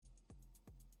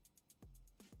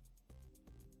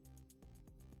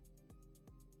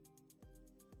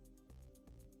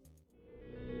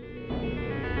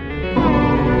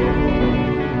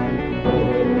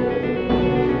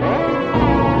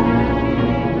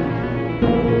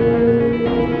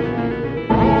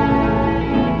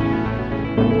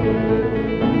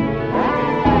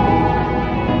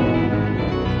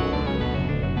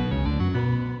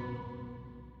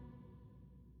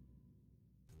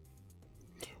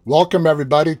Welcome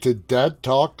everybody to Dead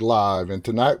Talk Live, and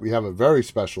tonight we have a very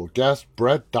special guest,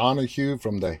 Brett Donahue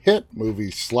from the hit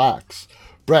movie Slacks.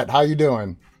 Brett, how you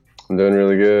doing? I'm doing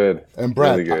really good. And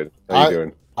Really Brett, good. How you I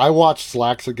doing? I watched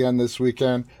Slacks again this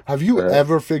weekend. Have you Uh,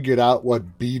 ever figured out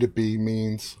what B2B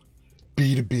means?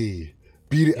 B2B.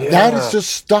 That is yeah. just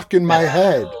stuck in my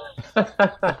head.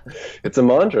 It's a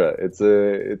mantra. It's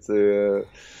a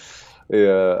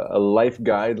life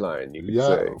guideline, you could Yeah,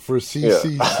 say. for Yeah.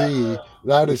 CCC,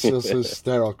 that is just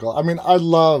hysterical. I mean, I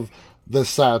love the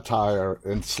satire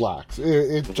in Slacks.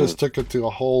 It Mhm. just took it to a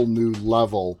whole new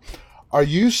level. Are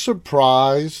you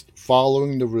surprised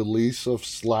following the release of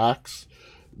Slacks,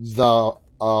 the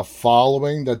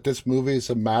following that this movie is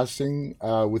amassing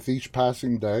with each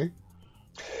passing day?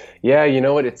 Yeah, you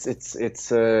know what? It's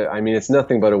I mean, it's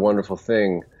nothing but a wonderful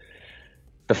thing.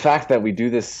 The fact that we do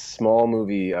this small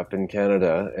movie up in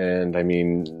Canada, and I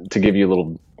mean, to give you a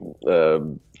little,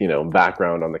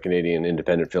 background on the Canadian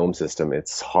independent film system,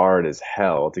 it's hard as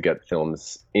hell to get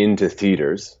films into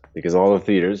theaters because all the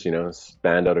theaters,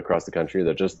 spanned out across the country,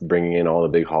 they're just bringing in all the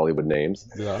big Hollywood names.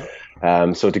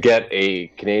 Yeah. So to get a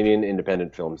Canadian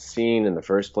independent film seen in the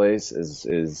first place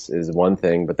is one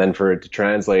thing, but then for it to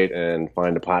translate and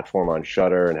find a platform on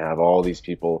Shutter and have all these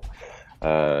people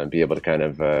be able to kind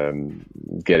of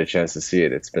get a chance to see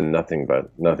it. It's been nothing but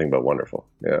wonderful.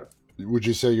 Yeah, Would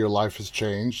you say your life has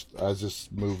changed as this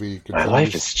movie my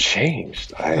life continues? has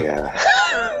changed.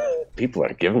 I People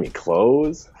are giving me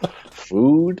clothes,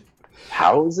 food,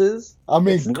 houses. I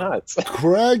It's mean, nuts.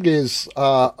 Craig is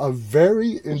a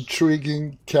very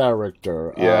intriguing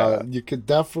character. Yeah. You could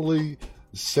definitely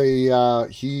say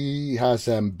he has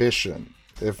ambition,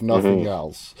 if nothing Hmm.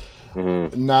 else. Hmm.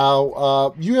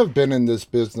 Now, you have been in this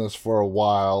business for a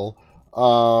while.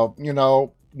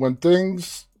 When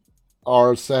things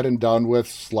are said and done with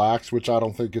Slacks, which I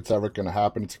don't think it's ever going to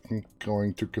happen. It's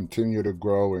going to continue to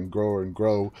grow and grow and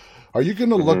grow. Are you going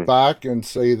to look Hmm. back and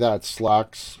say that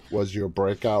Slacks was your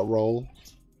breakout role?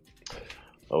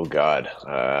 Oh God.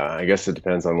 I guess it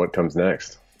depends on what comes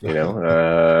next.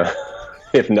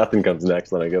 If nothing comes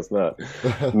next, then I guess not.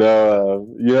 No,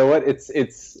 you know what?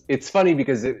 It's funny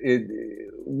because it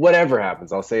whatever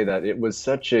happens, I'll say that it was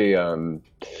such a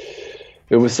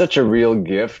real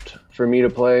gift for me to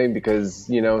play because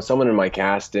someone in my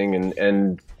casting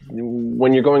and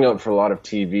when you're going out for a lot of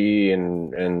TV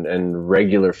and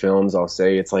regular films, I'll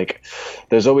say it's like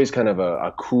there's always kind of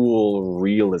a cool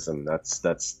realism that's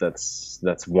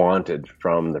wanted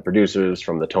from the producers,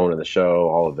 from the tone of the show,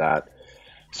 all of that.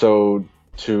 So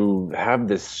to have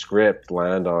this script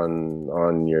land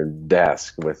on your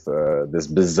desk with this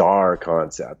bizarre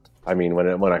concept. I mean,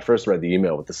 when I first read the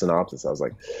email with the synopsis, I was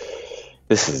like,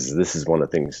 this is one of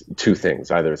the things, two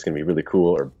things. Either it's going to be really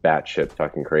cool or batshit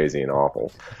fucking crazy and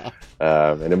awful.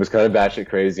 And it was kind of batshit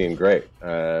crazy and great.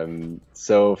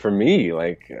 So for me,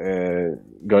 like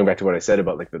going back to what I said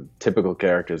about like the typical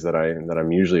characters that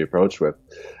I'm usually approached with,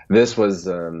 this was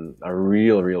a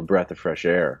real breath of fresh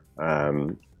air.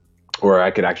 Where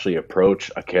I could actually approach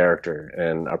a character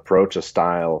and approach a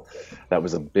style that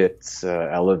was a bit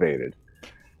elevated,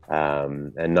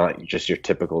 and not just your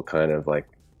typical kind of like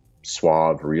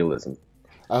suave realism.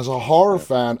 As a horror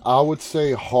fan, I would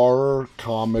say horror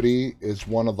comedy is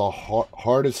one of the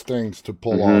hardest things to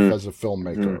pull off Hmm. as a Hmm.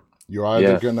 filmmaker. You're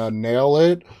either Yeah, going to nail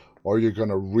it or you're going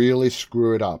to really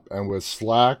screw it up. And with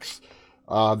Slacks,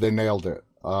 they nailed it.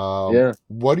 yeah.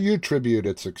 What do you attribute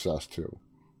its success to?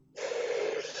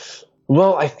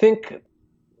 Well, I think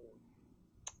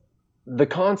the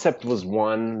concept was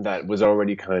one that was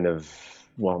already kind of,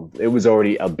 well, it was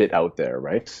already a bit out there,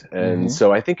 right? And Hmm.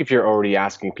 so I think if you're already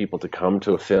asking people to come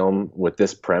to a film with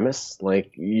this premise,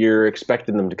 like you're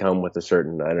expecting them to come with a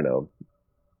certain, I don't know,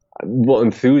 well,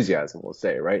 enthusiasm, we'll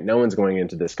say, right? No one's going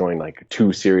into this going like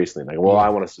too seriously, like, well, I Yeah.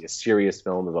 want to see a serious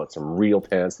film about some real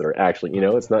pants that are actually,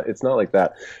 it's not like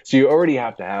that. So you already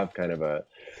have to have kind of uh,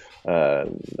 uh,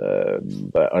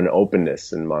 an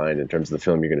openness in mind in terms of the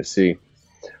film you're going to see.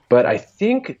 But I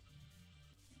think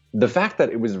the fact that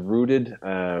it was rooted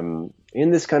in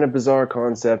this kind of bizarre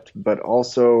concept, but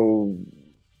also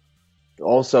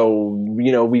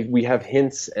we have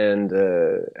hints and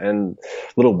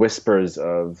little whispers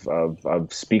of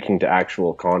speaking to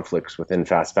actual conflicts within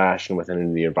fast fashion,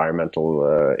 within the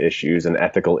environmental issues and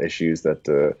ethical issues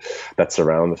that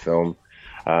surround the film.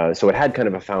 So it had kind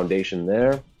of a foundation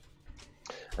there,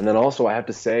 and then also I have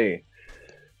to say,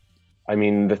 I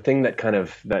mean, the thing that kind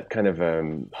of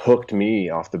hooked me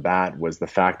off the bat was the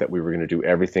fact that we were going to do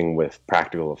everything with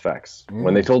practical effects.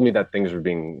 When they Mm. told me that things were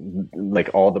being like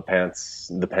all the pants,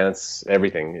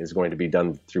 everything is going to be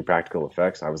done through practical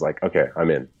effects, I was like, okay,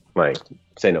 I'm in. Like,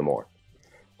 say no more.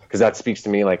 because that speaks to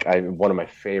me. Like one of my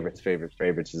favorites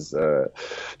is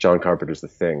John Carpenter's The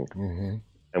Thing. Hmm.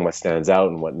 And what stands out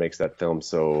and what makes that film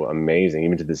so amazing,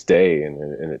 even to this day, and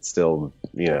it's still,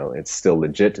 it's still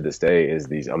legit to this day, is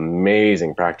these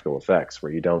amazing practical effects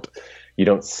where you don't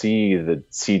see the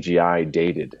CGI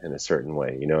dated in a certain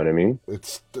way. You know what I mean?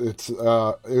 It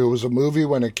was a movie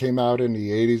when it came out in the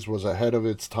 80s, was ahead of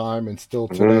its time, and still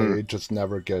Hmm. today it just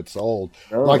never gets old.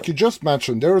 Like Oh. you just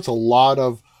mentioned, there is a lot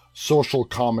of social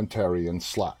commentary in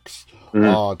Slacks.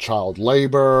 Hmm. Child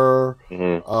labor,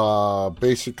 Hmm.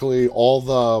 basically all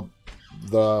the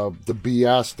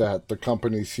BS that the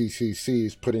company CCC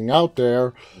is putting out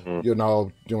there, Hmm.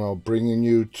 bringing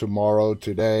you tomorrow,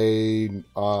 today,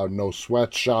 no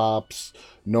sweatshops,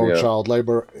 no Yeah. child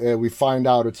labor. We find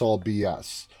out it's all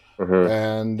BS, Hmm.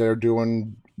 and they're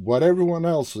doing what everyone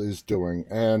else is doing.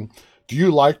 And do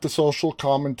you like the social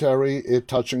commentary, it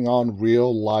touching on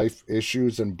real life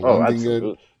issues and Oh, blending it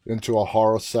absolutely. into a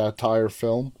horror satire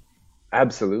film?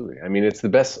 Absolutely. I mean, it's the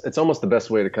best. It's almost the best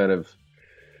way to kind of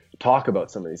talk about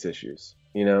some of these issues.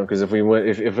 Because if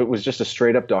it was just a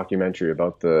straight up documentary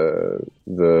about the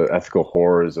ethical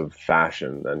horrors of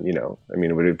fashion, then I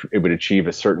mean, it would achieve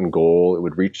a certain goal. It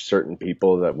would reach certain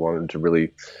people that wanted to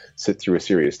really sit through a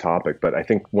serious topic. But I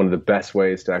think one of the best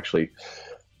ways to actually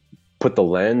put the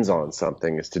lens on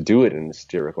something is to do it in a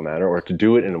satirical manner, or to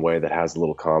do it in a way that has a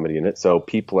little comedy in it. So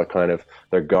people are kind of,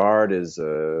 their guard is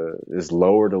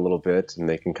lowered a little bit, and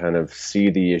they can kind of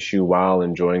see the issue while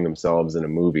enjoying themselves in a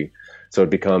movie. So it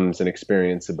becomes an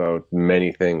experience about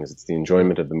many things. It's the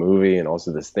enjoyment of the movie, and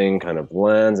also this thing kind of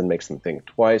lands and makes them think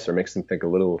twice, or makes them think a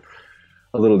little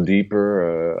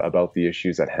deeper about the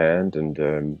issues at hand.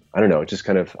 And I don't know, it just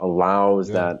kind of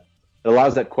allows Yeah.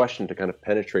 that question to kind of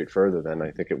penetrate further than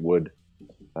I think it would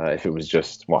if it was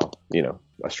just, well,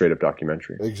 a straight up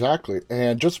documentary. Exactly.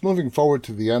 And just moving forward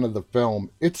to the end of the film,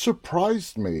 it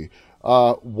surprised me.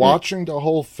 Mm. Watching the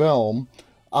whole film,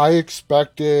 I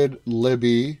expected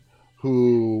Libby,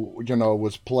 who,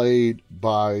 was played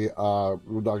by, I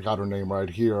got her name right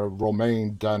here,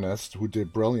 Romaine Dennis, who did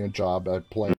a brilliant job at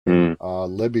playing Hmm.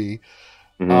 Libby.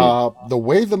 Hmm. The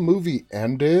way the movie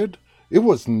ended, it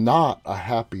was not a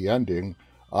happy ending.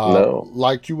 No.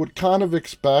 Like you would kind of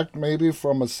expect, maybe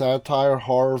from a satire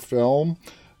horror film.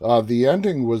 The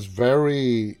ending was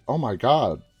very, oh my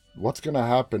God, what's going to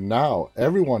happen now?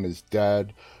 Everyone is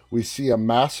dead. We see a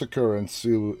massacre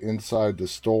ensue inside the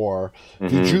store.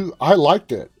 Hmm. I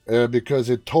liked it because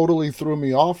it totally threw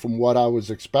me off from what I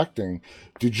was expecting.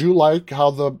 Did you like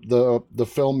how the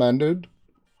film ended?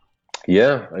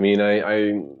 Yeah, I mean,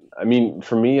 I mean,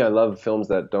 for me, I love films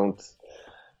that don't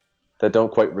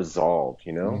quite resolve,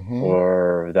 Mm-hmm.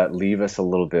 or that leave us a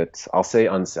little bit, I'll say,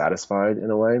 unsatisfied in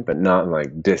a way, but not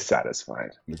like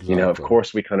dissatisfied. Of Exactly.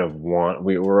 course, we kind of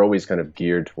we're always kind of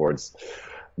geared towards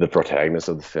the protagonist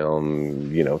of the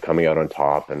film, coming out on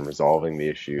top and resolving the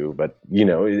issue. But,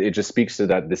 it just speaks to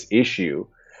that this issue,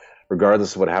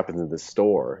 regardless of what happens in the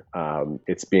store,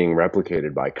 it's being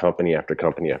replicated by company after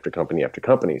company after company after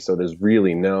company. So there's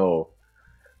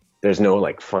no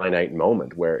like finite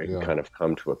moment where it can Yeah. kind of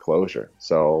come to a closure.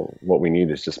 So what we need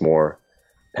is just more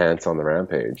pants on the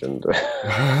rampage, and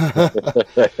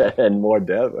and more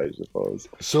death, I suppose.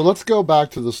 So let's go back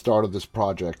to the start of this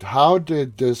project. How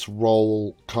did this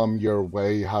role come your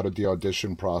way? How did the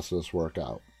audition process work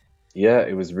out? Yeah,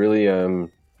 it was really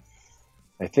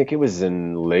I think it was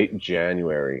in late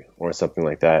January or something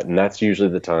like that. And that's usually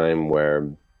the time where,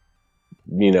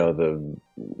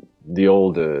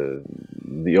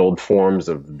 the old forms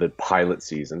of the pilot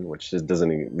season, which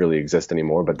doesn't really exist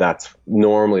anymore, but that's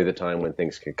normally the time when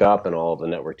things kick up, and all of the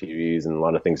network TVs and a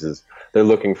lot of things is they're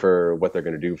looking for what they're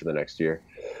going to do for the next year.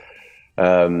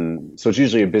 So it's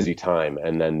usually a busy time,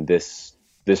 and then this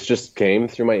just came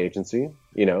through my agency,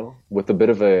 with a bit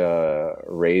of a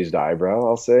raised eyebrow.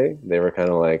 I'll say they were kind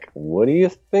of like, "What do you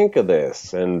think of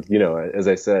this?" And as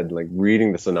I said, like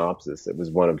reading the synopsis, it was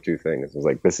one of two things. It was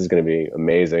like, "This is going to be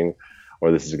amazing,"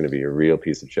 or "This is going to be a real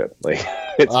piece of shit." Like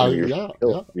it's going to Yeah,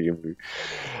 be yeah.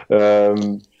 real.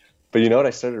 Um, but you know what? I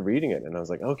started reading it, and I was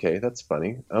like, okay, that's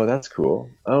funny. Oh, that's cool.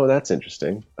 Oh, that's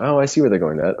interesting. Oh, I see where they're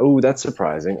going with that. Oh, that's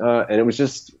surprising. And it was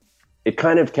just, it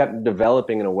kind of kept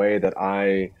developing in a way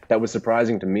that was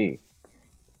surprising to me.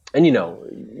 And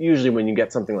usually when you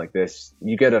get something like this,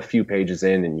 you get a few pages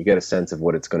in and you get a sense of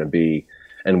what it's going to be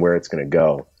and where it's going to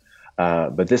go.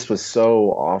 But this was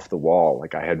so off the wall.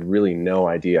 Like I had really no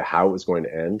idea how it was going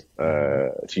to end,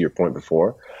 Hmm. to your point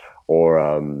before, or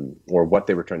what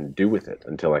they were trying to do with it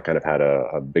until I kind of had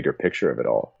a bigger picture of it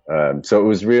all. So it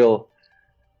was real,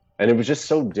 and it was just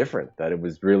so different that it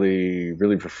was really,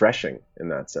 really refreshing in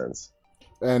that sense.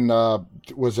 And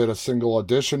was it a single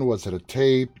audition? Was it a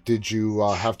tape? Did you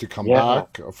have to come Yeah.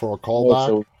 back for a No, callback?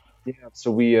 so yeah, so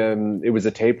we it was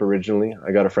a tape originally.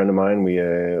 I got a friend of mine. We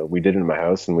did it in my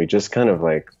house, and we just kind of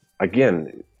like,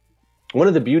 again, one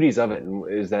of the beauties of it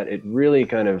is that it really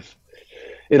kind of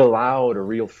it allowed a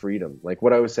real freedom. Like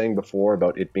what I was saying before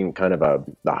about it being kind of a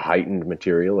heightened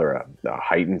material or a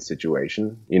heightened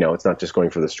situation. You know, it's not just going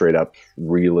for the straight up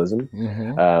realism.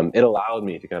 Hmm. It allowed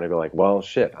me to kind of go like, well,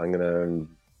 shit, I'm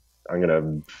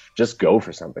gonna just go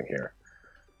for something here.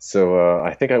 So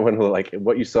I think I went like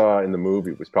what you saw in the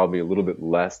movie was probably a little bit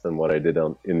less than what I did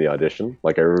in the audition.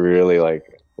 Like I really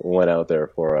like went out there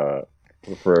for a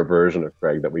version of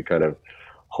Craig that we kind of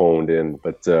honed in,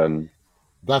 but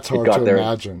That's it hard got to there. And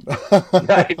imagine.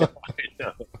 I know, I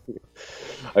know.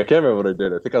 I can't remember what I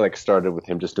did. I think I like started with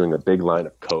him just doing a big line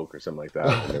of Coke or something like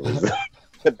that, and it was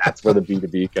that's where the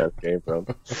B2B kind of came from,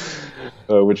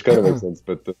 which kind of makes sense.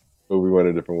 But we went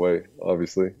a different way,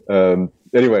 obviously.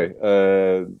 Anyway,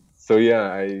 so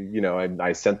yeah,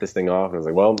 I sent this thing off, and I was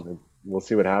like, well, we'll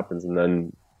see what happens. And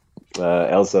then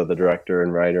Elsa, the director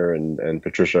and writer, and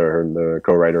Patricia, the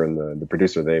co-writer and the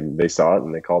producer, they saw it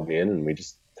and they called me in, and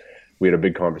we had a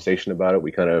big conversation about it.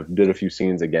 We kind of did a few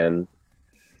scenes again.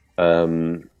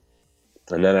 And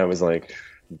then I was like,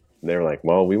 they were like,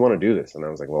 well, we want to do this. And I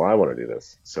was like, well, I want to do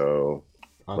this. So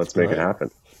That's let's make it great. happen.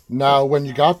 Now, when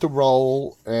you got the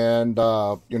role, and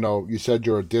you said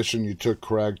your audition, you took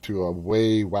Craig to a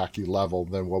way wacky level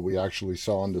than what we actually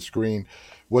saw on the screen.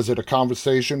 Was it a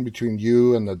conversation between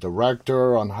you and the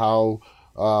director on how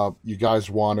you guys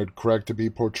wanted Craig to be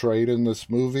portrayed in this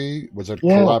movie? Was it a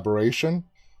Yeah. collaboration?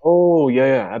 Oh, yeah,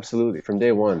 yeah, absolutely. From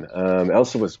day one.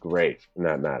 Elsa was great in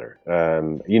that matter.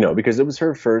 Because it was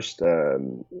her first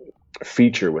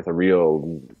feature with a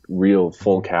real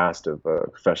full cast of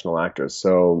professional actors.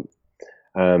 So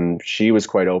she was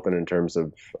quite open in terms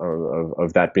of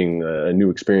that being a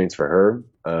new experience for her.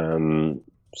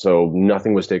 So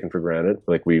nothing was taken for granted.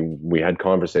 Like we had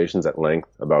conversations at length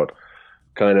about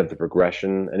kind of the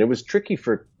progression, and it was tricky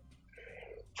for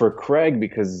Craig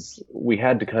because we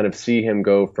had to kind of see him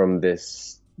go from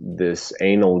this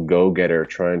anal go-getter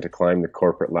trying to climb the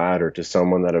corporate ladder to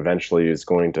someone that eventually is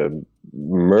going to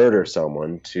murder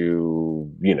someone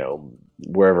to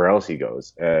wherever else he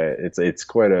goes. It's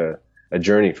quite a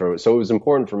journey so it was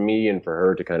important for me and for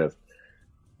her to kind of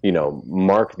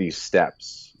mark these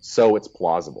steps so it's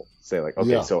plausible. Say like,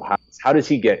 okay, Yeah, so how does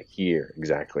he get here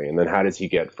exactly, and then how does he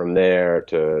get from there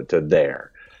to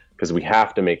there? Because we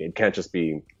have to make it. It can't just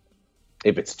be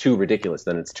if it's too ridiculous,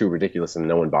 then it's too ridiculous, and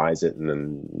no one buys it, and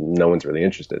then no one's really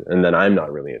interested, and then I'm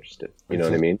not really interested. You know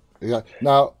what I exactly. mean? Yeah.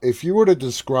 Now, if you were to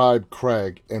describe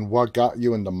Craig and what got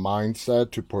you in the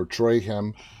mindset to portray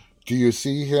him, do you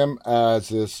see him as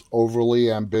this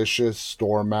overly ambitious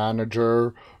store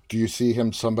manager? Do you see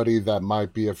him somebody that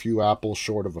might be a few apples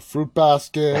short of a fruit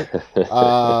basket?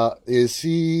 Is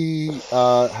he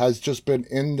has just been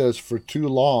in this for too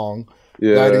long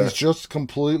that Yeah, he's just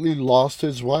completely lost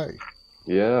his way?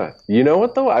 yeah. You know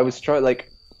what though? I was trying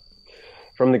like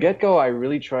from the get go. I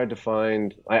really tried to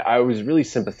find. I was really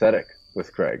sympathetic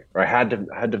with Craig, or I had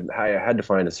to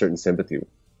find a certain sympathy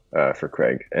for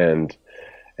Craig, and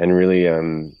really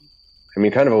I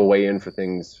mean, kind of a way in for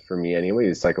things for me anyway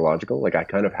is psychological. Like I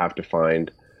kind of have to find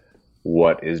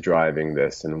what is driving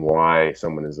this and why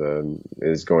someone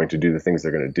is going to do the things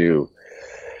they're going to do.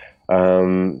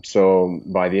 So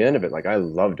by the end of it, like I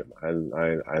loved him.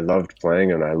 I loved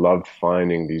playing and I loved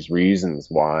finding these reasons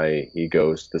why he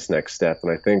goes to this next step.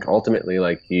 And I think ultimately,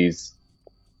 like he's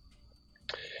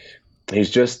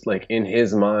just like in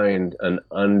his mind an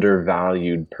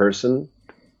undervalued person,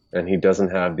 and he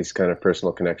doesn't have these kind of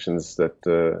personal connections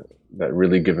that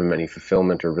really give him any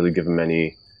fulfillment or really give him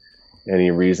any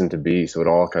reason to be. So it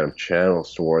all kind of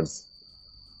channels towards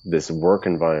this work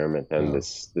environment and Yeah.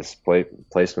 this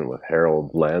placement with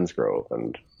Harold Lansgrove.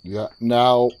 And Yeah.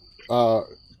 Now,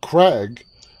 Craig,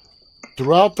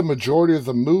 throughout the majority of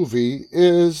the movie,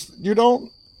 is you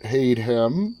don't hate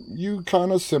him, you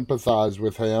kind of sympathize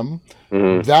with him.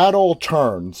 mhm, That all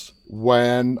turns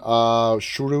when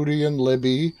Shruti and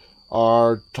Libby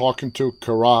are talking to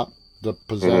Karat, the mhm,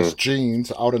 possessed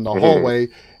genes, out in the mhm, hallway,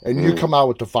 and you mhm. come out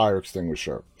with the fire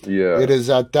extinguisher. It Yeah. is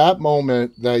at that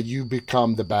moment that you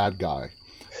become the bad guy.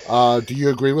 Do you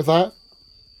agree with that?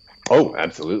 Oh,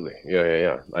 absolutely. Yeah, yeah,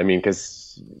 yeah. I mean,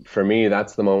 because for me,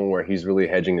 that's the moment where he's really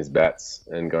hedging his bets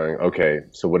and going, okay,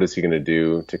 so what is he going to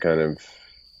do to kind of,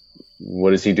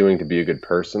 what is he doing to be a good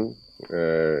person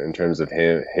in terms of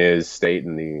his state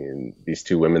and these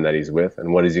two women that he's with,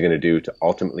 and what is he going to do to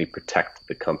ultimately protect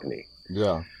the company?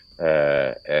 Yeah.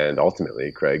 And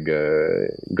ultimately, Craig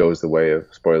goes the way of,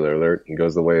 spoiler alert, he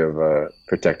goes the way of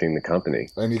protecting the company.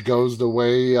 And he goes the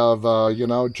way of,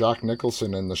 Jack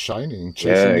Nicholson in The Shining, Yeah,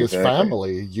 chasing his exactly.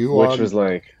 family. You Which are, was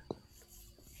like,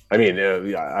 I mean,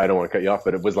 I don't want to cut you off,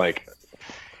 but it was like,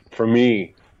 for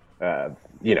me,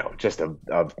 just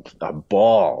a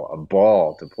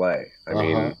ball to play. I uh-huh.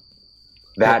 mean,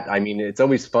 I mean, it's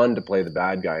always fun to play the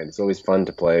bad guy, and it's always fun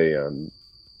to play,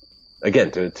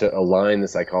 again, to align the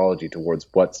psychology towards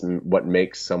what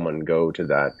makes someone go to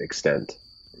that extent.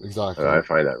 And I Exactly.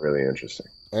 find that really interesting.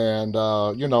 And,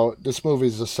 this movie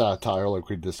is a satire, like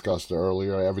we discussed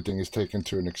earlier. Everything is taken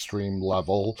to an extreme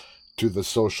level to the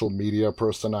social media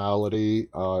personality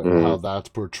and how Hmm. that's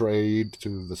portrayed,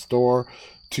 to the store,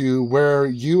 to where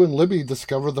you and Libby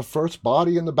discover the first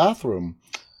body in the bathroom.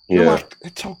 You're Yeah, like,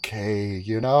 it's okay,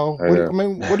 you know. I know.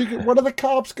 What are the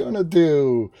cops gonna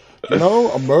do?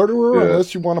 A murderer, Yeah,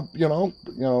 unless you want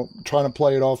to, trying to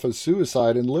play it off as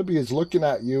suicide. And Libby is looking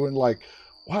at you and like,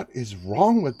 what is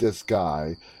wrong with this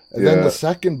guy? And then the yeah,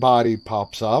 second body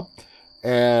pops up,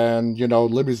 and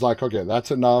Libby's like, okay,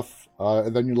 that's enough.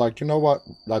 And then you're like, you know what?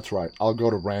 That's right. I'll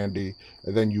go to Randy.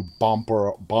 And then you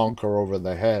bonk her over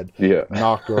the head, yeah.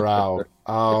 knock her out.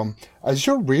 As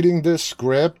you're reading this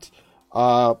script,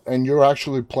 and you're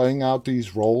actually playing out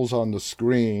these roles on the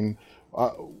screen,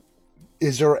 uh,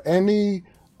 is there any,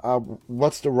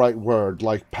 what's the right word,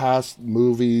 like past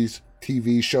movies,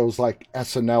 TV shows like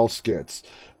SNL skits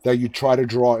that you try to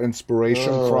draw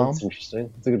inspiration Oh, that's from? interesting.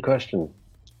 That's a good question.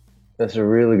 That's a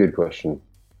really good question.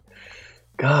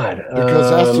 God,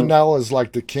 Because SNL is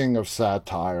like the king of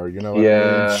satire, you know what I mean?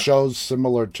 yeah. Shows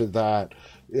similar to that.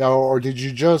 Or did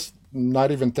you just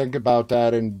not even think about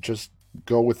that and just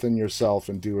go within yourself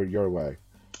and do it your way?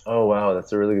 Oh, wow,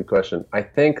 that's a really good question. I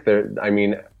think there. I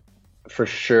mean, for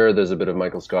sure, there's a bit of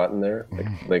Michael Scott in there.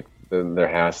 There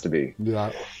has to be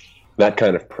Yeah. that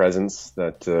kind of presence.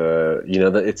 That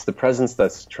it's the presence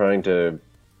that's trying to.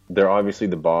 They're obviously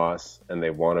the boss, and they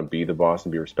want to be the boss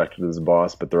and be respected as a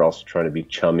boss, but they're also trying to be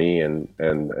chummy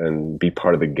and be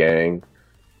part of the gang.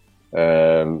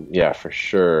 Yeah, for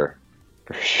sure,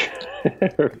 for sure,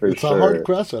 for It's a hard sure.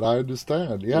 question. I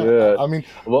understand. Yeah. Yeah. I mean,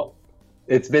 Well,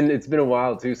 it's been a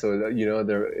while too, so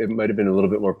there it might have been a little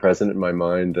bit more present in my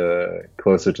mind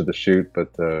closer to the shoot, but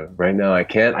right now I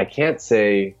can't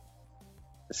say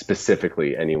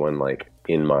specifically anyone like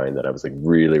in mind that I was like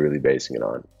really really basing it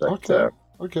on. But okay.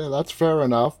 Okay, that's fair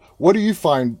enough. What do you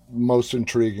find most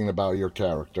intriguing about your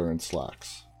character in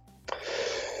Slacks?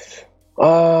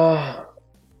 uh,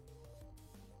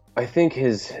 I think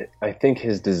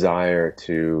his desire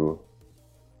to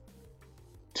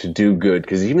do good,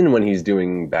 because even when he's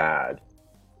doing bad,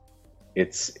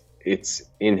 it's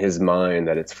in his mind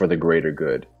that it's for the greater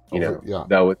good, Okay, yeah.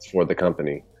 though it's for the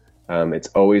company. It's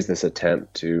always this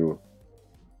attempt to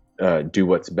do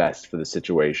what's best for the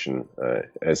situation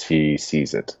as he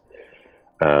sees it,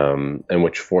 and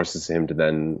which forces him to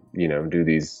then, do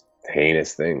these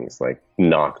heinous things like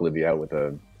knock Libby out with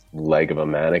a leg of a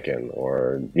mannequin,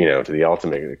 or to the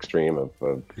ultimate extreme of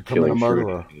Becoming a killing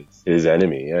murderer. Trudy, his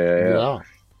enemy. Yeah, yeah, Yeah.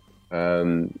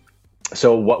 yeah.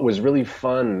 So what was really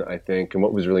fun, I think, and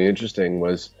what was really interesting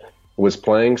was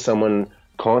playing someone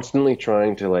constantly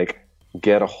trying to like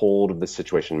get a hold of the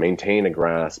situation, maintain a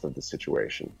grasp of the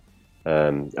situation.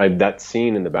 That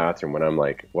scene in the bathroom when I'm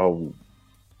like, well,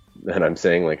 and I'm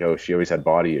saying like, oh, she always had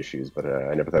body issues, but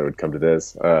I never thought it would come to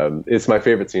this. It's my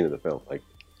favorite scene of the film, like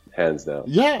hands down.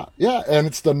 Yeah, yeah, and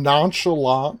it's the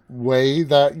nonchalant way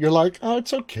that you're like, oh,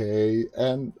 it's okay,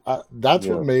 and that's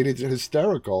what Yeah, made it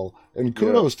hysterical. And yeah,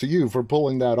 kudos to you for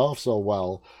pulling that off so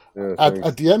well. yeah. At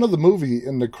Thanks. the end of the movie,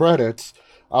 in the credits,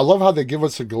 I love how they give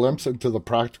us a glimpse into the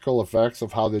practical effects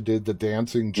of how they did the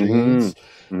dancing Hmm. jeans.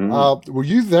 Hmm. Were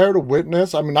you there to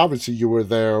witness? I mean, obviously you were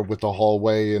there with the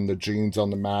hallway and the jeans on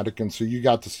the mannequin, so you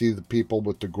got to see the people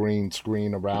with the green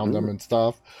screen around them Hmm. and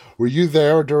stuff. Were you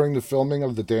there during the filming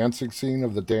of the dancing scene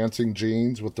of the dancing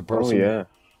jeans with the Oh person? yeah.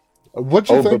 What'd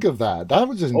you Oh, think but of that? That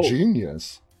was oh,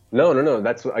 ingenious. no, no, no.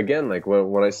 That's again like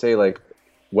when I say like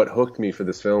what hooked me for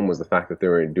this film was the fact that they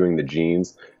were doing the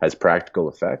jeans as practical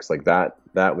effects. Like that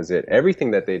was it.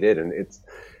 Everything that they did, and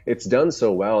it's done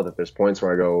so well that there's points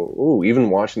where I go, ooh, even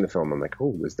watching the film, I'm like, oh,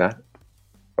 was that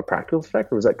a practical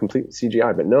effect or was that complete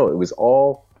CGI? But no, it was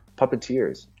all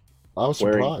puppeteers I was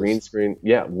wearing green surprised. screen.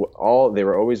 Yeah, all they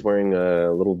were always wearing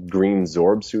little green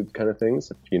Zorb suit kind of things,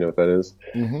 if you know what that is.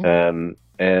 Hmm.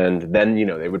 And then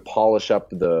they would polish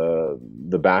up the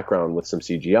background with some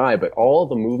CGI, but all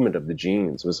the movement of the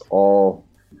jeans was all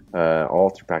all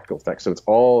through practical effects. So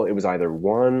it was either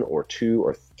one or two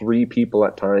or three people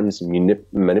at times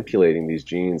manipulating these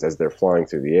genes as they're flying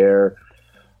through the air.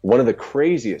 One of the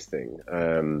craziest thing,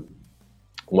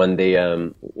 when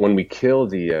we kill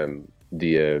the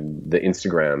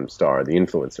Instagram star, the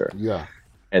influencer, Yeah.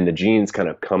 and the genes kind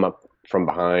of come up from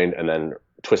behind and then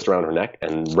twist around her neck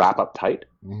and wrap up tight.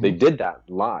 Mm-hmm. They did that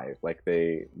live. Like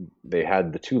they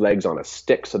had the two legs on a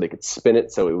stick so they could spin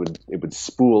it so it would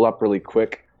spool up really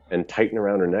quick and tighten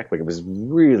around her neck. Like it was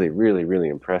really, really, really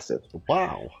impressive.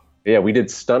 Wow. Yeah, we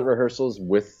did stunt rehearsals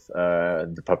with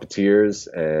the puppeteers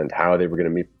and how they were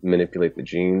going to manipulate the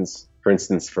genes. For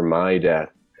instance, for my death,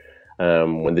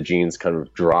 when the genes kind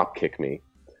of drop kick me,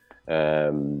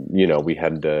 we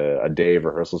had a day of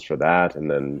rehearsals for that, and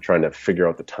then trying to figure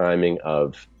out the timing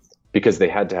of, because they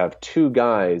had to have two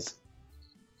guys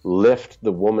lift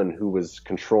the woman who was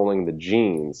controlling the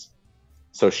genes.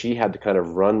 So she had to kind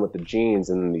of run with the genes,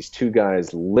 and then these two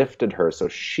guys lifted her so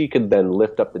she could then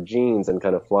lift up the genes and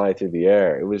kind of fly through the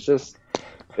air. It was just,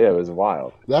 yeah, it was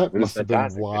wild. That It was must have been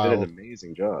fantastic. They did wild an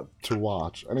amazing job. to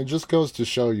watch. And it just goes to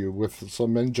show you, with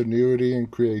some ingenuity and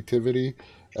creativity,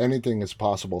 anything is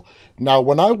possible. Now,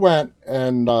 when I went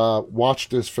and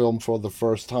watched this film for the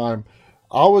first time,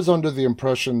 I was under the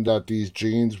impression that these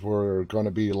genes were going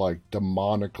to be like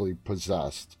demonically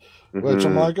possessed, which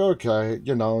I'm like, okay,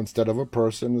 instead of a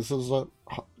person, this is a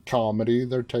comedy.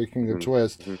 They're taking a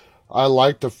twist. I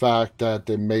like the fact that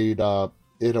they made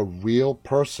it a real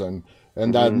person.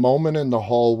 And that moment in the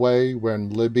hallway when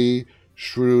Libby,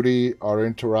 Shruti are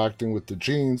interacting with the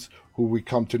genes, who we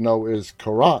come to know is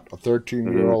Karat, a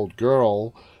 13-year-old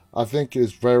girl, I think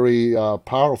is very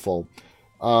powerful.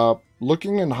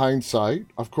 Looking in hindsight,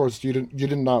 of course, you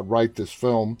did not write this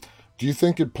film. Do you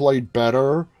think it played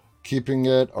better keeping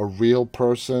it a real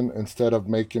person instead of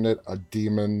making it a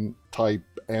demon-type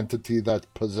entity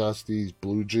that possessed these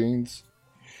blue genes?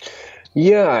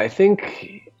 Yeah, I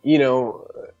think,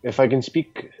 if I can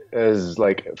speak as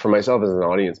like for myself as an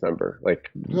audience member,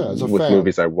 like as a with fan.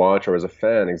 movies I watch, or as a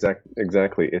fan,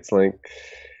 exactly. It's like,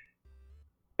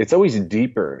 it's always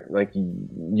deeper. Like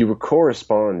you would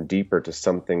correspond deeper to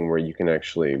something where you can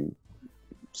actually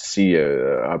see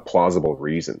a plausible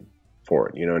reason for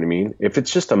it. You know what I mean? If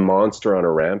it's just a monster on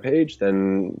a rampage,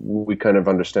 then we kind of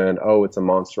understand, oh, it's a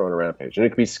monster on a rampage. And it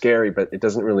could be scary, but it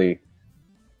doesn't really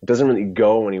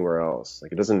go anywhere else.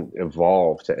 Like it doesn't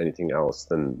evolve to anything else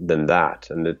than that.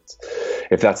 And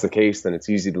if that's the case, then it's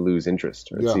easy to lose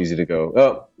interest. Or it's easy to go,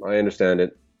 oh, I understand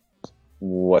it.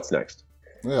 What's next?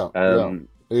 Yeah. I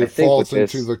It think falls with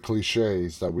into this, the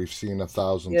cliches that we've seen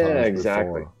 1,000 times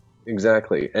before.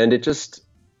 Exactly. And it just,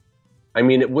 I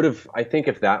mean, I think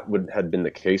if that had been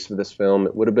the case for this film,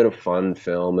 it would have been a fun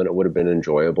film and it would have been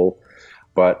enjoyable,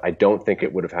 but I don't think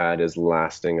it would have had as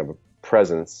lasting of a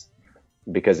presence,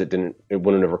 because it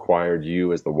wouldn't have required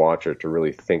you as the watcher to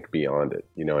really think beyond it.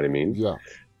 You know what I mean? Yeah.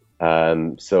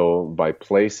 So by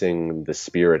placing the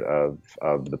spirit of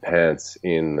the pants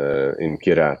in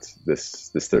Kirat,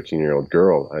 this 13-year-old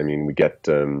girl, I mean, we get,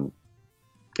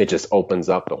 it just opens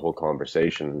up the whole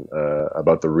conversation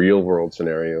about the real world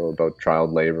scenario, about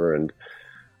child labor, and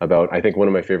about, I think one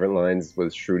of my favorite lines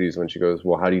was Shruti's when she goes,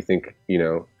 well, how do you think,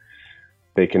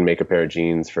 they can make a pair of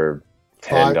jeans for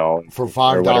 $10 for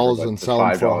 $5 and sell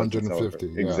them for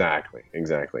 $150?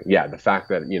 Exactly. Yeah, the fact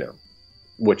that,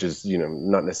 which is,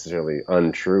 not necessarily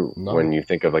untrue. No. When you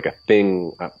think of like a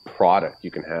product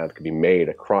you can have, could be made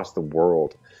across the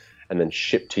world and then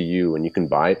shipped to you, and you can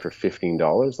buy it for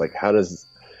 $15. Like how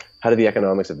do the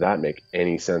economics of that make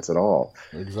any sense at all?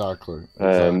 Exactly.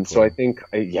 So I think,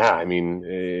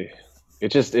 it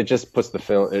just puts the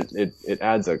film, it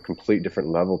adds a complete different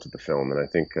level to the film. And I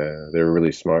think they're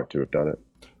really smart to have done it.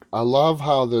 I love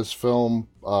how this film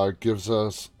gives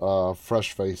us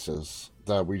fresh faces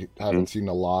that we haven't seen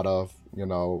a lot of,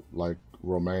 like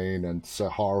Romain and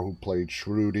Sahar, who played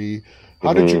Shruti.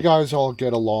 How did you guys all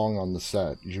get along on the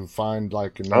set? Did you find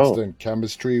like an instant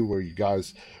chemistry? Were you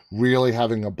guys really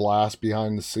having a blast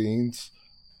behind the scenes?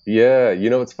 Yeah,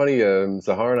 it's funny.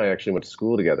 Sahar and I actually went to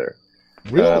school together.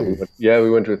 Really?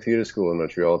 We went to a theater school in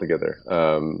Montreal together.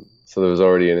 So there was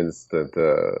already an instant,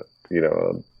 a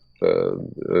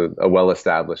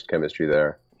well-established chemistry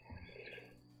there.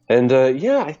 And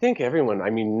I think everyone, I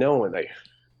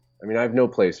have no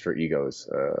place for egos.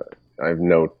 I have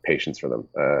no patience for them.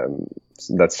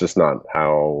 That's just not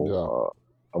how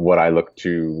what I look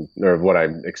to, or what I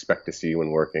expect to see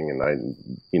when working. And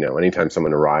anytime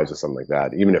someone arrives with something like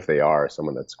that, even if they are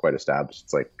someone that's quite established,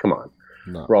 it's like, come on,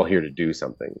 we're all here to do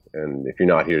something. And if you're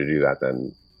not here to do that,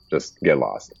 then just get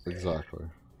lost. Exactly.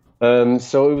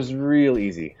 So it was real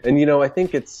easy. And, I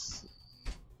think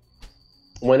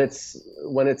when it's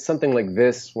something like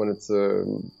this, when it's a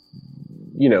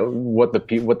what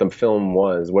the film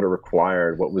was, what it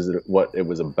required, what it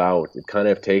was about. It kind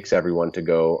of takes everyone to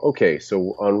go, okay,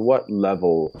 so on what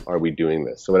level are we doing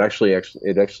this? So it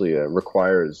actually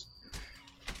requires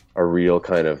a real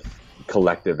kind of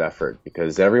collective effort,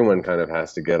 because everyone kind of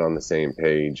has to get on the same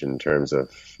page in terms of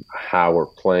how we're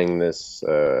playing this,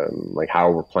 like how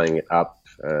we're playing it up,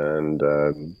 and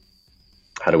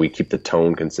how do we keep the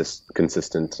tone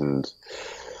consistent and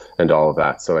all of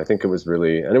that. So I think it was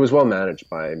really, and it was well managed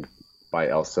by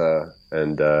Elsa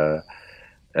and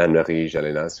Marie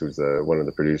Jalinas, who's one of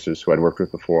the producers who I'd worked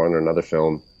with before on another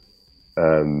film.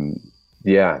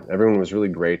 Yeah, everyone was really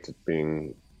great at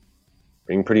being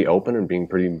pretty open and being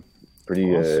pretty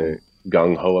Awesome.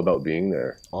 gung ho about being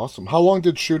there. Awesome. How long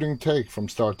did shooting take from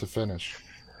start to finish?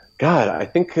 God, I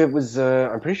think it was.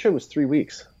 I'm pretty sure it was 3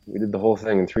 weeks. We did the whole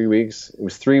thing in 3 weeks. It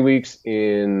was 3 weeks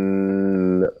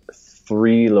in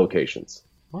 3 locations.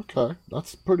 Okay,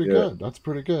 that's pretty Yeah. good. That's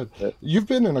pretty good. Yeah. You've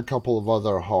been in a couple of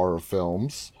other horror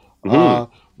films. Mhm.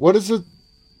 What is it?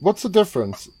 What's the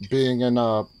difference being in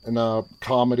a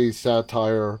comedy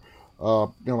satire,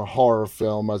 horror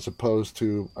film as opposed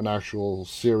to an actual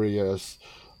serious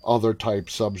other type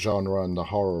subgenre in the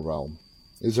horror realm?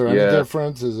 Is there any Yeah.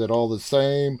 difference? Is it all the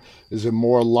same? Is it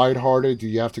more lighthearted? Do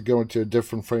you have to go into a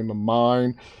different frame of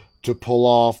mind to pull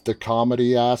off the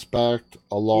comedy aspect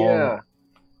along Yeah.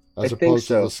 I as think opposed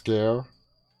to the so. scare?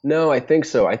 No, I think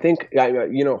so. I think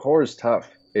horror is tough.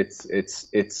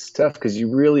 It's tough because you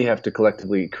really have to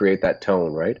collectively create that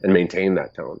tone, right, and maintain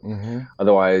that tone. Hmm.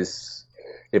 Otherwise,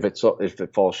 if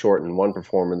it falls short in one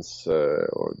performance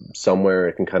or somewhere,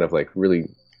 it can kind of like really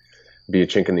be a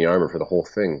chink in the armor for the whole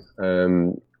thing.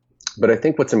 But I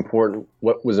think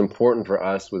what was important for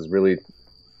us was really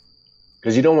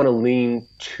because you don't want to lean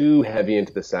too heavy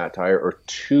into the satire or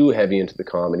too heavy into the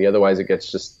comedy. Otherwise, it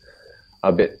gets just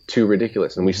a bit too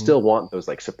ridiculous. And we Hmm. still want those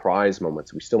like surprise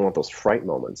moments. We still want those fright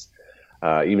moments,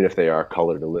 even if they are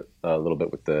colored a little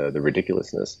bit with the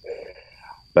ridiculousness.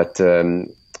 But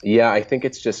yeah, I think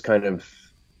it's just kind of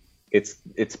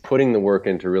it's putting the work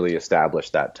in to really establish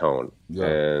that tone Yeah.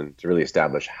 and to really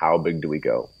establish how big do we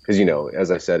go. Because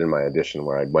as I said in my audition,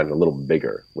 where I went a little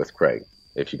bigger with Craig,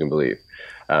 if you can believe.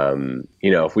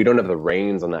 If we don't have the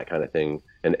reins on that kind of thing,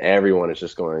 and everyone is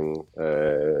just going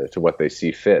to what they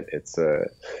see fit,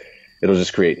 it'll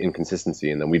just create inconsistency,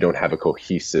 and then we don't have a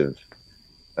cohesive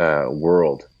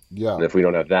world. Yeah. And if we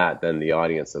don't have that, then the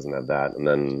audience doesn't have that, and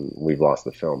then we've lost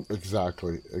the film.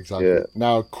 Exactly. Exactly. Yeah.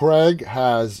 Now, Craig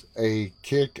has a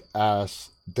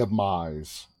kick-ass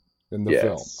demise in the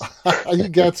film. Yes. He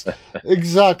gets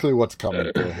exactly what's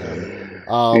coming to him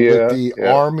with Yeah. the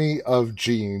Yeah. army of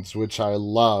genes, which I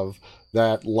love,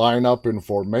 that line up in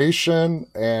formation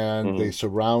and they Mhm.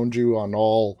 surround you on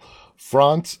all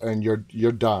fronts, and you're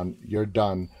done. You're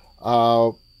done.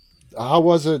 Uh, how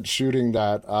was it shooting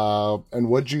that? And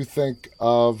what'd you think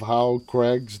of how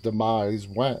Craig's demise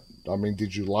went? I mean,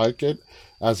 did you like it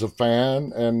as a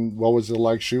fan? And what was it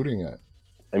like shooting it?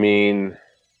 I mean,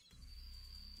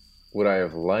 would I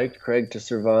have liked Craig to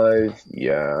survive?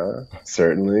 Yeah,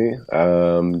 certainly.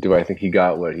 Do I think he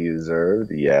got what he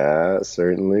deserved? Yeah,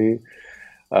 certainly.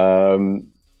 Um,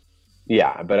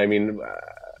 yeah, but I mean,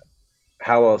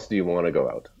 how else do you want to go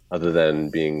out other than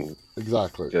being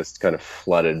Exactly. just kind of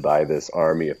flooded by this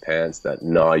army of pants that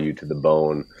gnaw you to the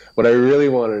bone? What I really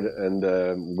wanted,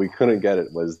 and we couldn't get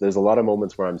it, was there's a lot of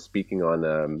moments where I'm speaking on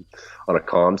a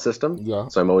comm system, Yeah.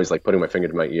 so I'm always like putting my finger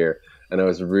to my ear, and I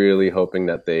was really hoping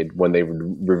that when they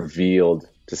revealed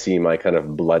to see my kind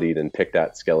of bloodied and picked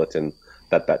at skeleton,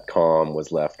 that comm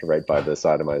was left right by the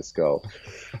side of my skull,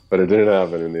 but it didn't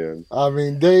happen in the end. I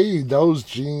mean, those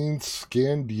jeans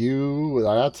skinned you.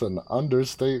 That's an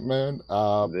understatement.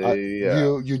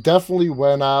 Yeah. You definitely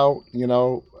went out.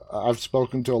 I've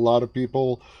spoken to a lot of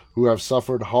people who have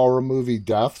suffered horror movie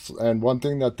deaths, and one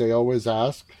thing that they always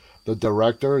ask the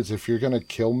director is, if you're gonna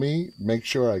kill me, make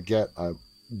sure I get a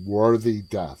worthy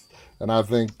death. And I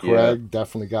think Yeah. Craig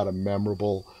definitely got a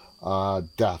memorable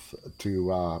death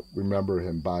to remember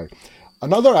him by.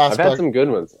 Another I've had aspect, some good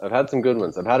ones.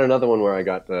 I've had another one where I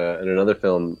got in another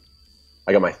film.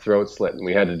 I got my throat slit, and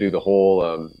we had to do the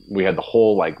whole. We had the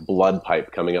whole like blood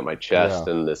pipe coming up my chest,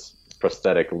 yeah. and this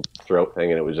prosthetic throat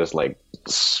thing, and it was just like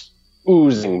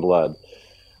oozing blood.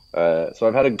 So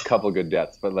I've had a couple good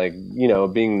deaths, but like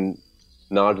being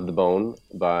gnawed to the bone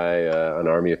by an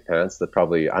army of pants, that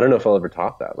probably, I don't know if I'll ever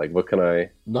top that. Like,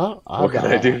 No, what can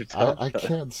I do to top I that?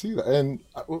 can't see that. And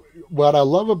what I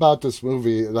love about this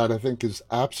movie that I think is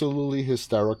absolutely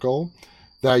hysterical,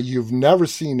 that you've never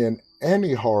seen in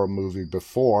any horror movie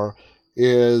before,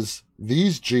 is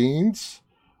these genes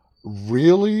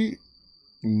really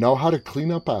know how to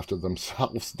clean up after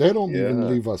themselves. They don't even Yeah.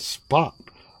 leave a spot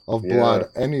of Yeah. blood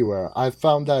anywhere. I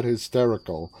found that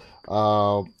hysterical.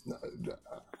 Uh,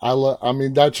 I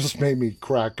mean, that just made me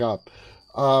crack up.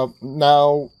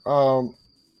 Now,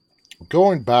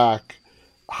 going back,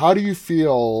 how do you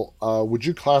feel? Would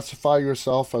you classify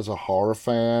yourself as a horror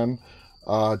fan?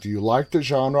 Do you like the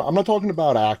genre? I'm not talking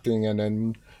about acting, and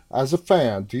then as a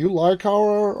fan, do you like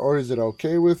horror, or is it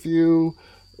okay with you?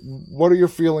 What are your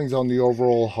feelings on the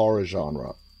overall horror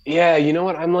genre? Yeah, you know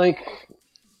what? I'm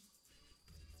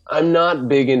not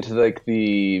big into like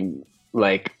the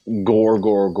like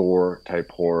gore type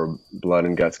horror, blood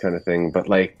and guts kind of thing, but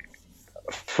like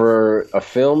for a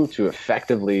film to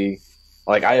effectively,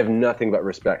 like, I have nothing but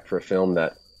respect for a film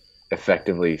that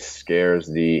effectively scares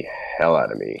the hell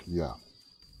out of me. Yeah.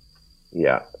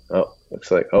 Yeah. Oh, looks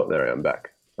like, oh, there I am back.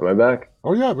 Am I back?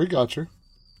 Oh yeah, we got you.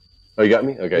 Oh, you got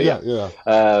me? Okay, Yeah, yeah.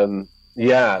 yeah,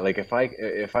 Yeah, like if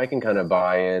I can kind of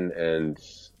buy in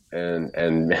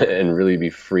and really be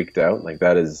freaked out, like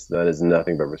that is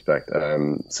nothing but respect.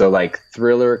 So like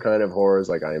thriller kind of horrors,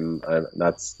 like I'm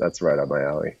that's right up my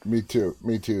alley. me too.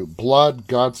 Me too. Blood,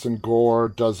 guts, and gore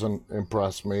doesn't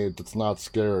impress me. It's not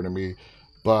scary to me.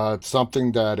 But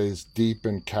something that is deep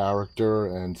in character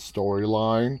and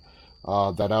storyline,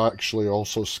 that actually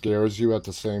also scares you at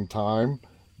the same time,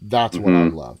 that's what I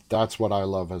Hmm. love. That's what I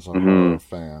love as a horror Hmm.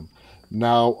 fan.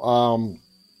 Now,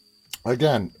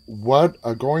 again, what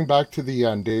going back to the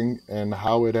ending and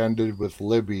how it ended with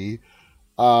Libby,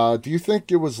 do you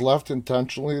think it was left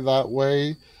intentionally that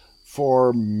way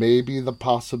for maybe the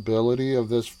possibility of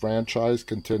this franchise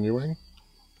continuing?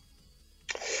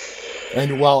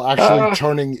 And well, actually Ah,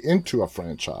 turning into a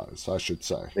franchise, I should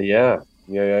say. yeah.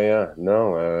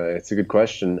 No, it's a good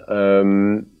question.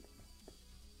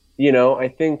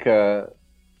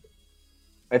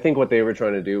 I think what they were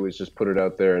trying to do was just put it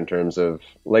out there in terms of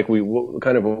like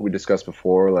kind of what we discussed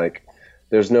before. Like,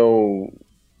 there's no,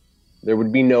 there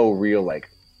would be no real like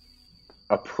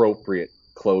appropriate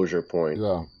closure point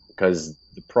Yeah. because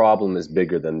the problem is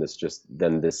bigger than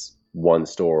this one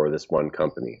store or this one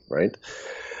company, right?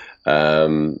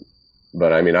 Um,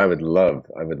 but I mean, I would love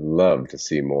to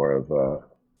see more of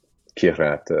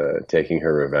Kirat taking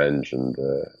her revenge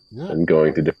Yeah. and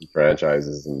going to different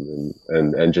franchises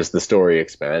and just the story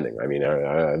expanding. I mean,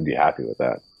 I'd be happy with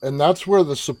that. And that's where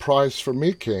the surprise for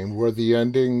me came, where the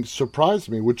ending surprised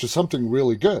me, which is something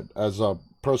really good. As a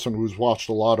person who's watched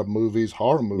a lot of movies,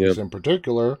 horror movies Yep. in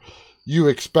particular, you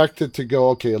expect it to go,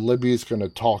 okay, Libby's going to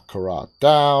talk Karat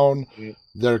down. Yep.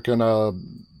 They're going to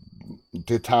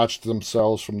detach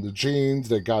themselves from the genes.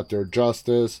 They got their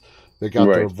justice. They got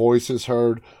their Right. voices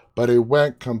heard. But it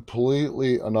went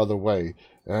completely another way.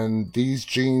 And these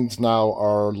genes now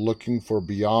are looking for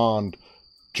beyond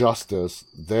justice.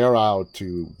 They're out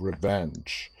to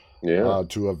revenge, Yeah.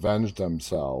 to avenge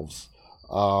themselves.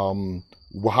 Um,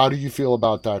 how do you feel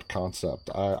about that concept?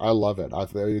 I love it.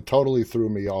 It totally threw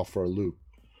me off for a loop.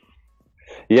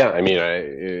 Yeah. I mean,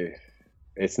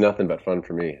 it's nothing but fun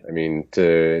for me. I mean,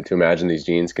 to imagine these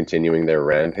genes continuing their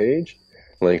rampage,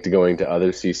 like to going to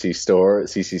other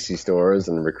CCC stores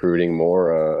and recruiting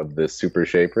more of the super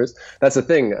shapers. That's the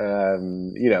thing.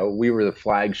 We were the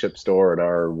flagship store in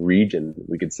our region,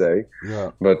 we could say,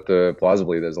 Yeah, but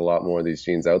plausibly, there's a lot more of these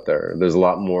genes out there. There's a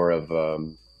lot more of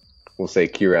we'll say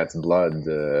Kirat's blood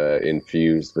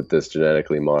infused with this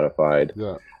genetically modified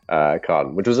yeah,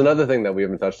 cotton, which was another thing that we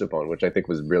haven't touched upon, which I think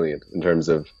was brilliant in terms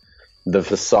of the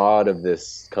facade of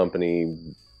this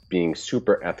company being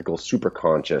super ethical, super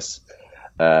conscious,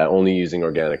 only using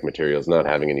organic materials, not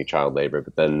having any child labor.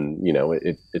 But then,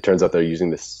 it turns out they're using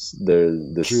this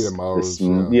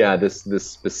GMOs. Yeah, yeah, this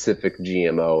specific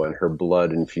GMO, and her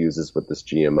blood infuses with this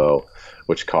GMO,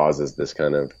 which causes this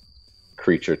kind of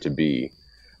creature to be.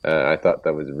 I thought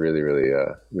that was really, really,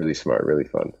 really smart, really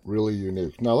fun. really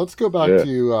unique. Now let's go back Yeah. to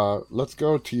you. Let's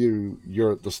go to you.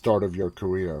 Your the start of your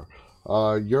career.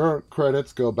 Your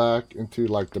credits go back into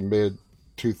like the mid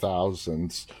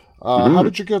 2000s. How Hmm.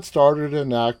 did you get started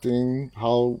in acting?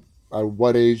 How at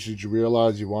what age did you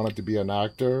realize you wanted to be an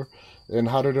actor? And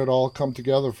how did it all come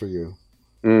together for you?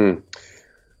 Mm.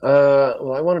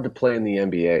 Well, I wanted to play in the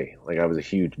NBA. Like, I was a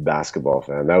huge basketball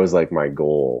fan. That was like my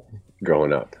goal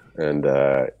growing up, and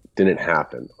didn't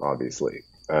happen, obviously,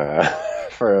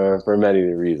 for many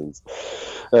reasons.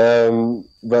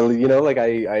 But like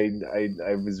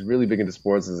I was really big into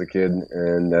sports as a kid,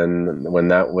 and then when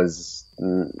that was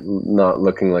not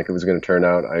looking like it was going to turn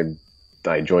out,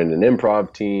 I joined an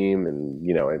improv team, and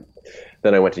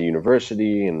then I went to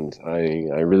university, and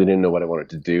I really didn't know what I wanted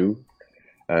to do.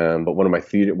 But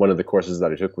one of the courses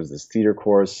that I took was this theater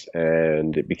course,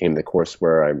 and it became the course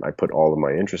where I put all of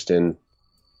my interest in.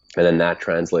 And then that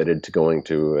translated to going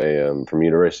to from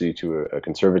university to a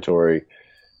conservatory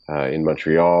in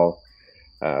Montreal,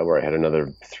 where I had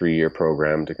another 3-year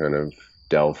program to kind of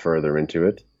delve further into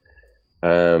it.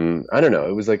 I don't know.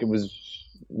 It was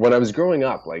when I was growing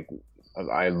up. Like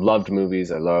I loved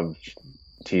movies. I loved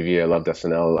TV. I loved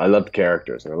SNL. I loved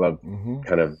characters, and I loved Hmm.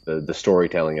 kind of the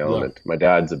storytelling Yeah, element. My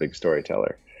dad's a big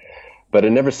storyteller, but it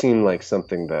never seemed like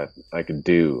something that I could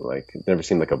do. Like it never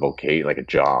seemed like a like a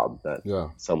job that yeah,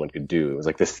 someone could do. It was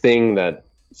like this thing that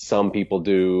some people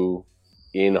do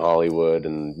in Hollywood,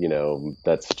 and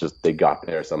that's just they got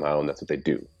there somehow, and that's what they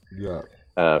do. yeah.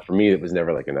 For me, it was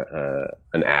never like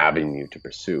an avenue to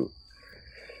pursue.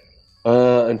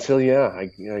 Until I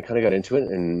kind of got into it,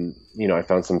 and I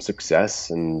found some success,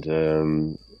 and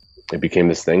it became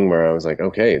this thing where I was like,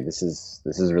 okay, this is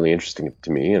really interesting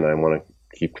to me, and I want to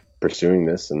keep pursuing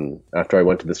this. And after I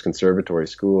went to this conservatory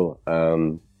school,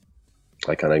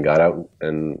 I kind of got out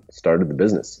and started the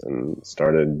business, and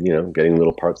started getting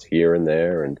little parts here and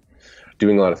there, and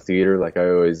doing a lot of theater. Like I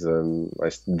always,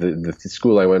 the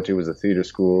school I went to was a theater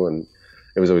school, and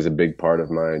it was always a big part of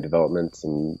my development.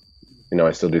 And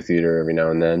I still do theater every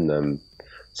now and then.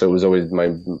 So it was always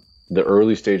the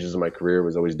early stages of my career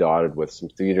was always dotted with some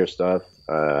theater stuff,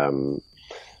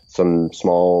 some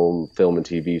small film and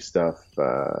TV stuff,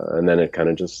 and then it kind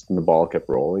of just the ball kept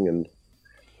rolling, and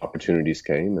opportunities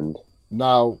came, and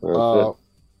Now, that's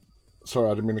it.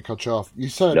 sorry, I didn't mean to cut you off. You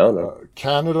said No, no.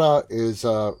 Canada is,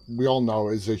 we all know,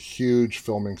 is a huge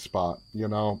filming spot. A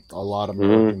lot of Hmm.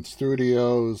 American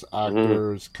studios, Hmm.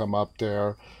 actors come up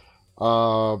there.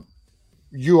 Uh,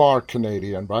 you are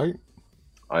Canadian, right?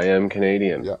 I am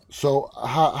Canadian. Yeah. So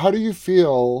how do you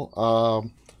feel?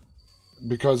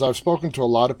 Because I've spoken to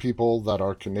a lot of people that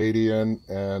are Canadian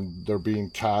and they're being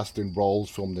cast in roles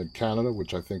filmed in Canada,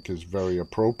 which I think is very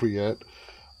appropriate.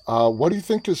 What do you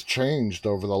think has changed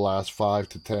over the last 5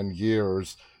 to 10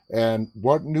 years, and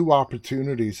what new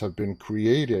opportunities have been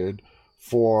created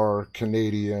for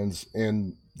Canadians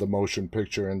in the motion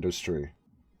picture industry?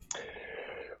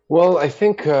 Well, I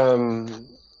think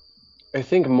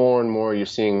more and more you're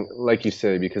seeing, like you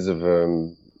say, because of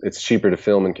it's cheaper to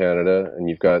film in Canada, and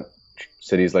you've got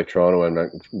cities like Toronto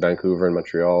and Vancouver and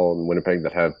Montreal and Winnipeg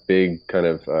that have big kind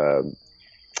of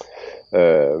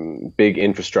big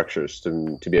infrastructures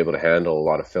to be able to handle a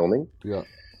lot of filming. Yeah,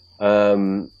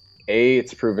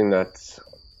 It's proving that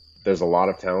there's a lot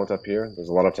of talent up here. There's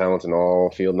a lot of talent in all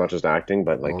fields, not just acting,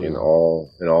 but like oh in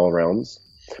yeah, all realms.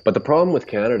 But the problem with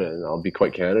Canada, and I'll be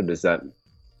quite candid, is that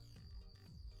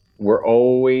we're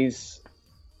always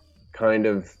kind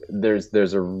of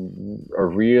there's a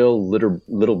real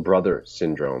little brother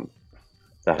syndrome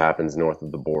that happens north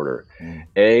of the border.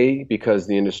 mm, Because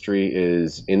the industry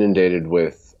is inundated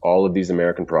with all of these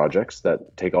American projects that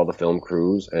take all the film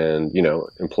crews and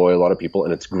employ a lot of people,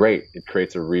 and it's great. It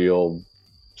creates a real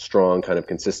strong kind of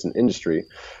consistent industry.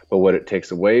 But what it takes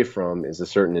away from is a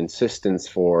certain insistence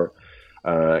for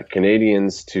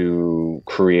Canadians to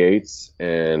create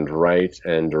and write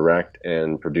and direct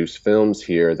and produce films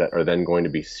here that are then going to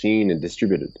be seen and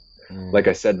distributed. Like mm.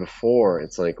 I said before,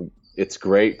 it's like it's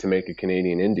great to make a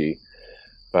Canadian indie,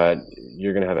 but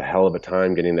you're going to have a hell of a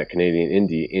time getting that Canadian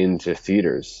indie into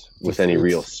theaters with any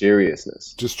real It's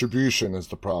seriousness. distribution is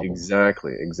the problem.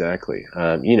 Exactly, exactly.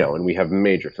 And we have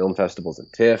major film festivals in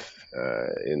TIFF,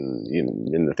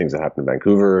 in the things that happen in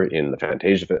Vancouver, in the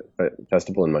Fantasia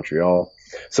Festival in Montreal.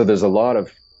 So there's a lot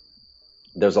of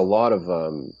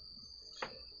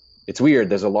it's weird.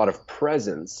 There's a lot of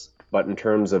presence, but in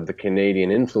terms of the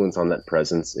Canadian influence on that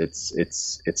presence,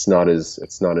 it's not as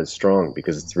strong,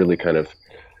 because it's really kind of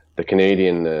the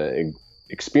Canadian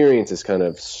experience is kind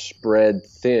of spread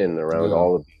thin around Yeah.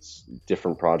 all of these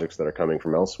different projects that are coming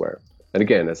from elsewhere. And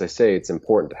again, as I say, it's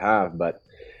important to have, but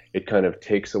it kind of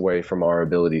takes away from our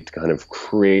ability to kind of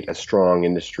create a strong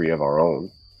industry of our own.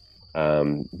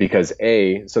 Because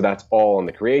so that's all on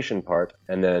the creation part,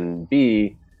 and then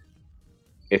B,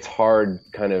 it's hard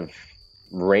kind of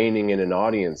reining in an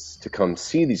audience to come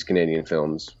see these Canadian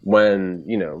films when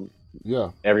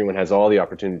Yeah. everyone has all the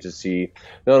opportunity to see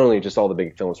not only just all the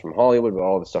big films from Hollywood, but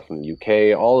all the stuff from the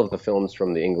UK, all of the films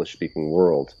from the English speaking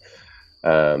world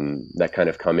that kind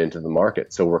of come into the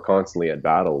market. So we're constantly at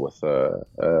battle with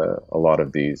a lot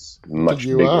of these The much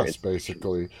bigger US institutions.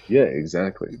 basically. Yeah,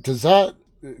 exactly. Does that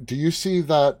do you see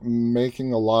that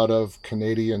making a lot of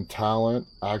Canadian talent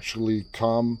actually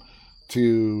come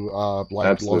to like Los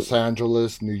Absolutely.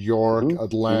 Angeles, New York, Hmm. Hmm.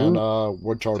 Atlanta,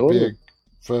 which are Totally. big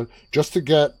for just to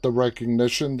get the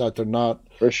recognition that they're not.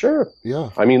 For sure. Yeah,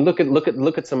 I mean, look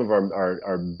at some of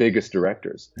our biggest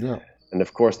directors. yeah, And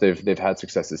of course, they've had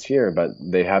successes here, but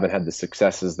they haven't had the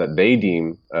successes that they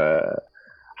deem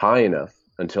high enough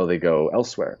until they go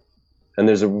elsewhere. And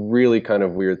there's a really kind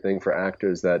of weird thing for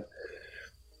actors that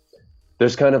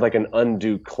there's kind of like an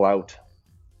undue clout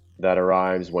that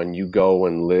arrives when you go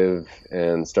and live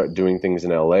and start doing things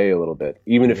in LA a little bit,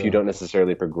 even if you don't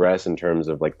necessarily progress in terms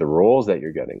of like the roles that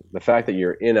you're getting. The fact that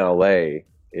you're in LA,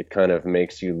 it kind of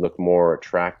makes you look more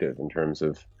attractive in terms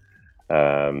of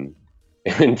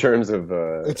in terms of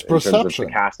it's in terms of perception.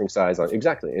 the casting size on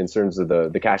exactly in terms of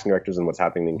the casting directors and what's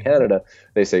happening in Canada.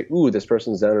 They say, "Ooh, this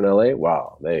person's down in LA.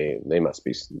 Wow, they must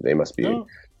be Yeah.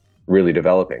 really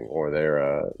developing, or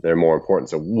they're more important.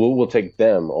 So we'll take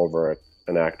them over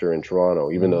an actor in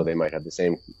Toronto, even though they might have the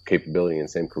same capability and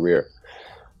same career."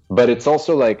 But it's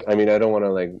also like, I mean, I don't want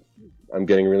to like, I'm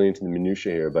getting really into the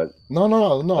minutiae here, but No.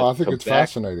 I think it's Quebec,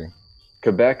 fascinating.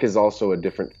 Quebec is also a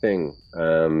different thing,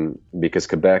 because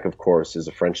Quebec, of course, is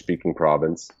a French-speaking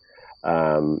province,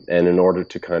 and in order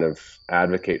to kind of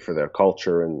advocate for their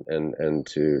culture and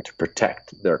to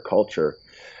protect their culture,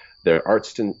 their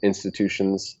arts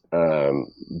institutions,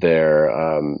 their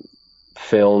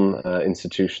film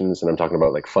institutions, and I'm talking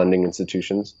about like funding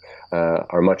institutions,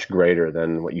 are much greater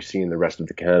than what you see in the rest of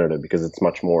the Canada, because it's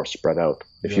much more spread out.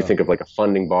 If you Yeah. think of like a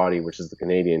funding body, which is the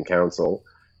Canadian Council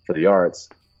for the Arts,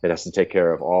 it has to take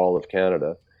care of all of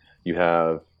Canada. You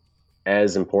have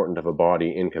as important of a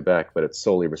body in Quebec, but it's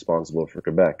solely responsible for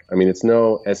Quebec. I mean,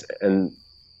 and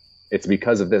it's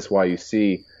because of this why you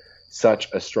see such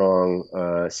a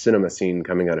strong cinema scene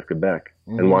coming out of Quebec,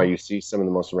 and why you see some of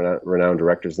the most renowned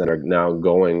directors that are now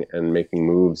going and making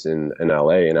moves in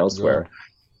LA and elsewhere.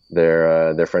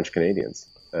 They're French Canadians.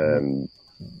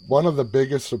 One of the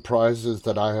biggest surprises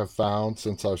that I have found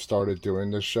since I've started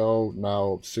doing this show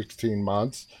now 16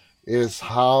 months is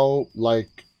how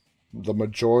like the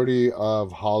majority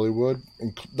of Hollywood,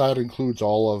 that includes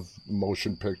all of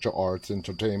motion picture arts,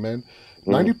 entertainment,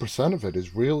 90% of it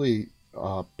is really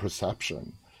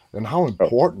perception, and how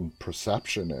important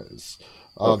perception is.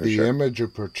 The Sure. image you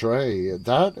portray,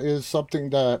 that is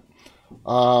something that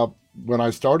when I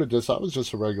started this, I was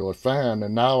just a regular fan,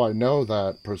 and now I know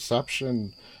that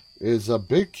perception is a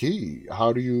big key.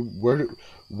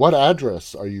 What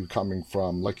address are you coming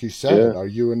from? Like you said, Yeah. are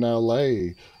you in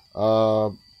LA?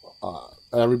 Uh,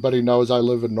 Everybody knows I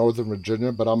live in Northern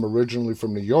Virginia, but I'm originally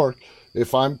from New York.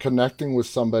 If I'm connecting with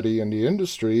somebody in the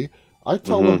industry, I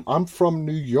tell them I'm from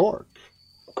New York.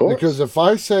 Of course. Because if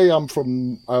I say I'm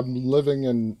living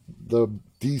in the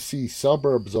DC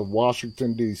suburbs of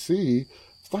Washington, DC,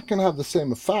 it's not going to have the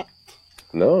same effect.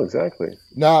 No, exactly.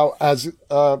 Now,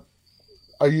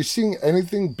 are you seeing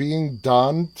anything being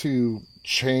done to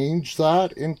change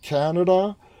that in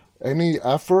Canada? Any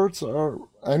efforts or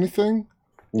anything?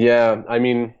 Yeah, I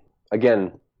mean,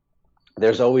 again,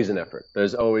 there's always an effort.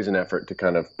 There's always an effort to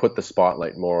kind of put the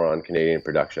spotlight more on Canadian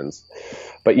productions.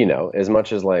 But as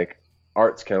much as like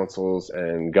arts councils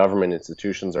and government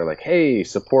institutions are like, hey,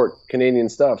 support Canadian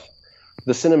stuff,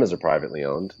 the cinemas are privately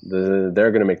owned.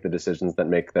 They're going to make the decisions that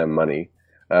make them money.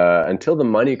 Until the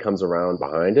money comes around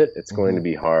behind it, it's going to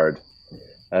be hard.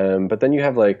 But then you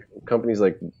have like companies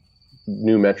like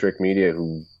New Metric Media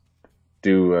who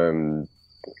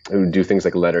do things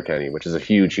like Letterkenny, which is a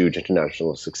huge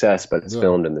international success, but it's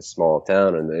filmed in this small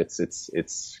town, and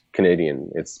it's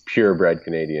Canadian. It's purebred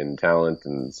Canadian talent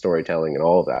and storytelling and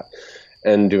all of that,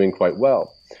 and doing quite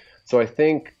well. So I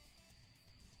think,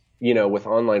 with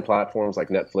online platforms like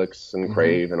Netflix and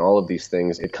Crave and all of these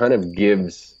things, it kind of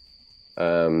gives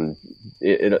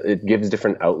it gives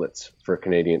different outlets for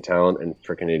Canadian talent and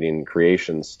for Canadian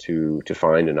creations to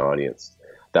find an audience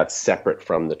that's separate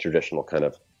from the traditional kind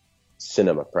of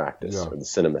cinema practice or the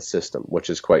cinema system, which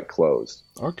is quite closed.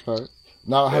 Okay.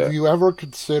 Now, have you ever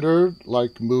considered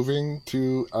like moving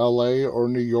to LA or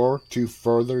New York to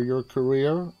further your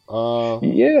career?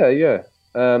 Yeah.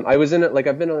 I was in it. Like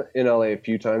I've been in LA a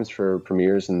few times for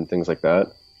premieres and things like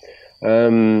that.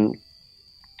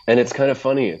 And it's kind of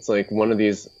funny. It's like one of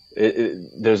these.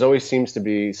 There's always seems to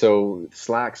be. So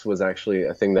Slacks was actually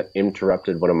a thing that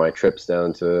interrupted one of my trips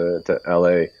down to LA.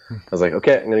 I was like,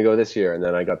 okay, I'm gonna go this year, and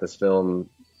then I got this film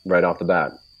right off the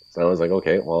bat. So I was like,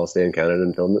 okay, well, I'll stay in Canada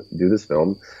and do this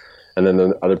film. And then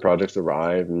the other projects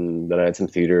arrived, and then I had some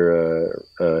theater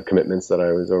commitments that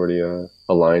I was already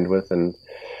aligned with. And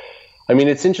I mean,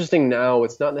 it's interesting now.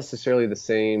 It's not necessarily the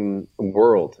same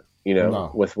world.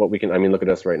 With what we can, I mean, look at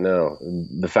us right now.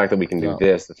 The fact that we can do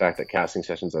this, the fact that casting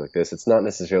sessions are like this, it's not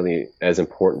necessarily as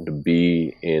important to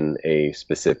be in a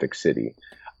specific city.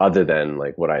 other than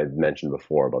like what I had mentioned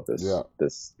before about Yeah.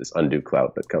 this undue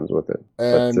clout that comes with it. But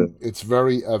And it's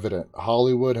very evident.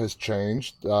 Hollywood has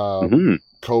changed. mhm,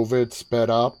 COVID sped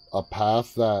up a path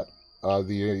that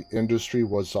the industry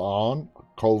was on.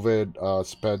 COVID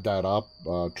sped that up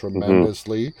mhm,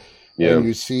 tremendously. And yeah,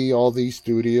 you see all these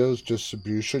studios,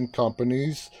 distribution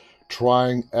companies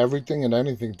trying everything and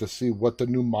anything to see what the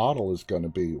new model is going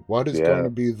to be. What is going yeah,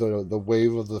 to be the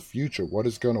wave of the future? What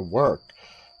is going to work?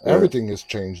 yeah, Everything has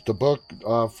changed. The book,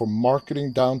 from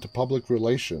marketing down to public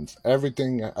relations,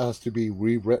 everything has to be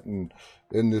rewritten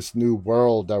in this new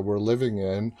world that we're living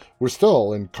in. We're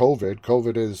still in COVID.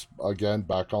 COVID is, again,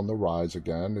 back on the rise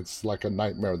again. It's like a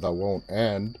nightmare that won't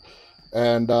end.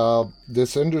 And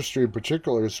this industry in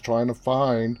particular is trying to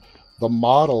find the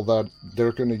model that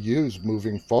they're going to use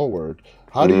moving forward.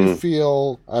 How do you mhm,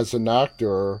 feel as an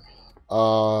actor?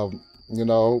 You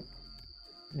know,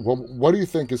 what do you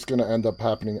think is going to end up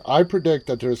happening? I predict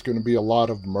that there's going to be a lot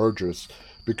of mergers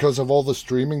because of all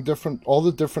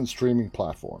the different streaming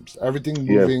platforms, everything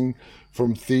yeah. moving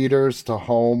from theaters to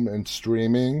home and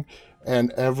streaming,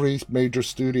 and every major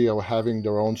studio having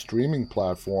their own streaming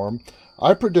platform.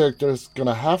 I predict there's going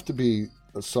to have to be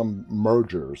some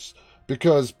mergers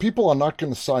because people are not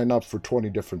going to sign up for 20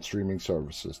 different streaming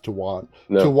services to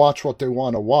No, watch what they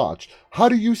want to watch. How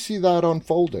do you see that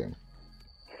unfolding?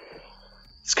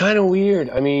 it's kind of weird.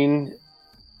 I mean,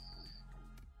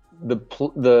 the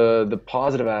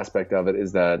positive aspect of it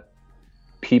is that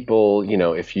people, you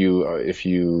know, if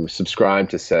you subscribe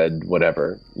to said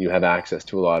whatever, you have access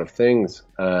to a lot of things,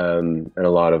 and a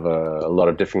lot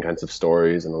of different kinds of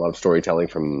stories and a lot of storytelling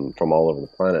from all over the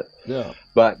planet. Yeah.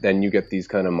 But then you get these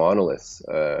kind of monoliths.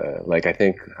 Like I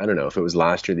think I don't know if it was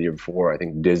last year, the year before. I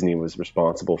think Disney was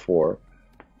responsible for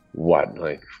what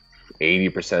like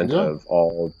 80% Yeah. of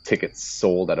all tickets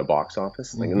sold at a box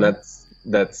office. Like, and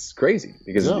Mm-hmm. that's crazy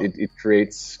because Yeah. it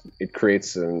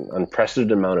creates an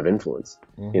unprecedented amount of influence.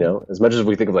 You Mm-hmm. know, as much as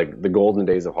we think of like the golden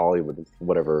days of Hollywood,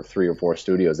 whatever 3 or 4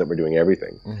 studios that were doing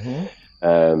everything. Mm-hmm.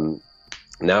 Um,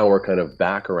 Now we're kind of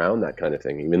back around that kind of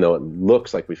thing, even though it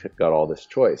looks like we've got all this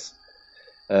choice.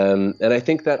 And I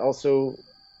think that also,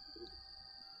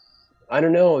 I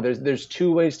don't know. There's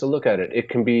two ways to look at it. It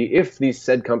can be if these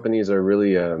said companies are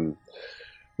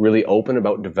really open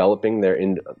about developing their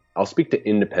I'll speak to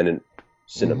independent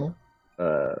Mm-hmm. cinema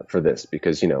for this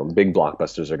because you know big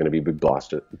blockbusters are going to be big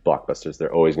blockbusters.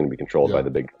 They're always going to be controlled by Yeah.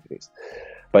 the big companies.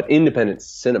 But independent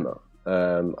cinema,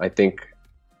 I think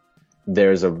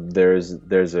there's a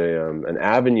an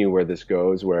avenue where this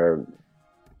goes where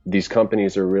these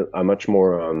companies are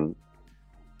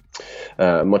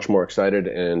much more excited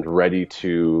and ready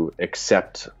to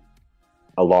accept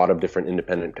a lot of different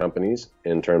independent companies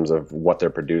in terms of what they're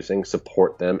producing,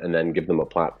 support them, and then give them a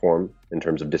platform in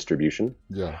terms of distribution.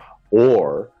 Yeah.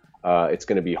 Or it's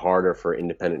going to be harder for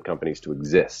independent companies to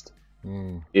exist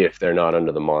Mm. if they're not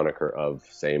under the moniker of,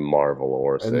 say, Marvel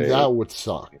or And say that would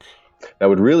suck. that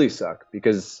would really suck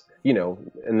because you know,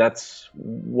 and that's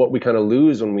what we kind of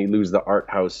lose when we lose the art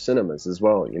house cinemas as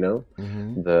well. You know,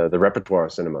 Mm-hmm. the repertoire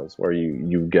cinemas where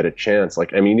you get a chance.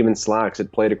 Like I mean, even Slacks,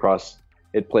 it played across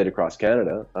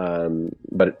Canada,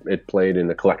 but it played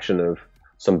in a collection of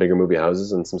some bigger movie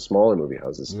houses and some smaller movie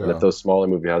houses. And if Yeah. those smaller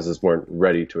movie houses weren't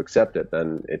ready to accept it,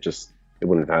 then it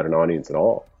wouldn't have had an audience at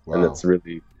all. And Wow. it's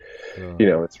really, Yeah. you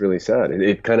know, it's really sad.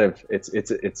 It kind of it's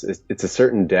a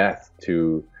certain death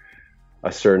to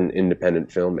a certain independent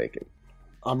filmmaking.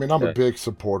 I mean, I'm a Yeah. big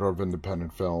supporter of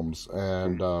independent films,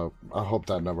 and I hope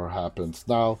that never happens.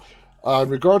 Now, in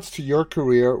regards to your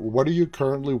career, what are you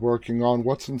currently working on?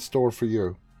 What's in store for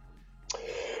you?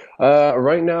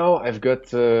 Right now, I've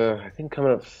got I think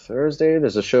coming up Thursday.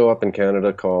 There's a show up in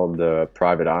Canada called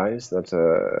Private Eyes.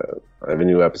 I have a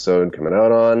new episode coming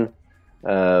out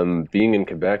on. Being in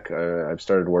Quebec, I've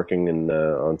started working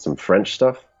on some French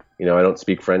stuff. You know, I don't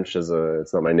speak French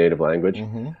it's not my native language,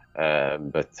 Mm-hmm.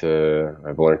 but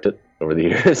I've learned it over the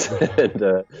years,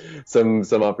 and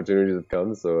some opportunities have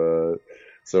come. So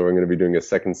we're going to be doing a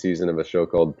second season of a show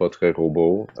called Portrait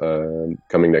Robot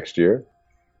coming next year.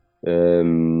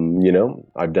 You know,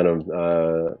 I've done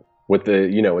with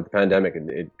the pandemic,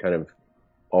 it kind of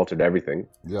altered everything.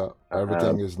 Yeah, Uh,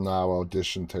 everything is now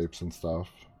audition tapes and stuff.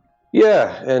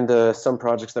 Yeah, and some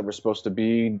projects that were supposed to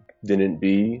be didn't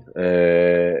be,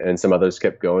 and some others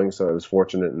kept going. So I was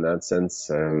fortunate in that sense.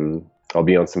 I'll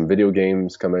be on some video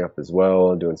games coming up as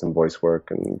well, doing some voice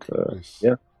work, and Nice.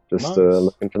 yeah, just Nice.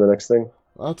 looking for the next thing.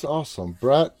 That's awesome.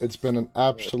 Brett, it's been an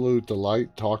absolute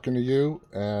delight talking to you,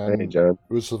 Hey, and John.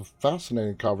 it was a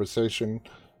fascinating conversation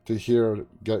to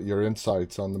get your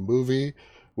insights on the movie.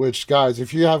 which, guys,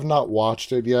 if you have not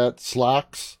watched it yet,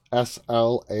 Slacks,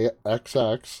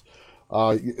 Slaxx.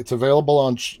 It's available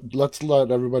on. Let's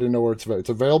let everybody know where it's available. It's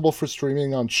available for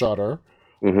streaming on Shutter,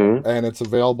 Mm-hmm. and it's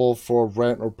available for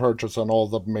rent or purchase on all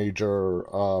the major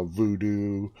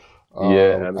Vudu,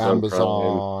 Yeah, Amazon Prime.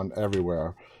 Amazon,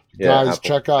 everywhere. Yeah, Guys, Apple.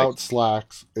 check out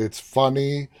Slacks. It's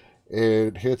funny.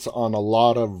 It hits on a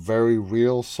lot of very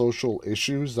real social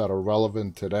issues that are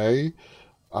relevant today.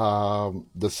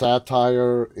 The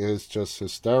satire is just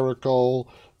hysterical.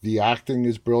 The acting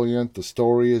is brilliant. The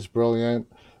story is brilliant.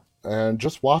 And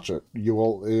just watch it.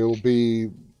 It'll be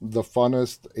the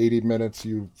funnest 80 minutes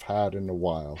you've had in a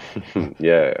while.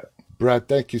 Yeah. Brett,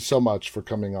 thank you so much for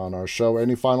coming on our show.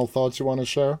 Any final thoughts you want to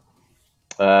share?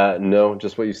 No,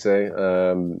 just what you say.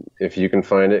 If you can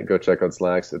find it, go check out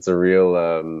Slacks. It's a real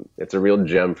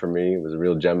gem for me. It was a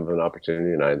real gem of an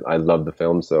opportunity, and I love the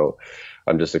film. So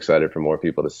I'm just excited for more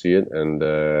people to see it. And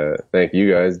thank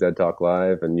you guys, Dead Talk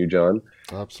Live, and you, John,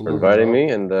 for Absolutely. inviting No, me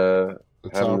and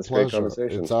it's having our this great pleasure.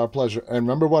 conversation. It's our pleasure. And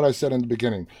remember what I said in the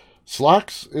beginning.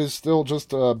 Slacks is still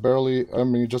just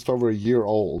just over a year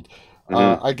old. Hmm.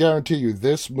 I guarantee you,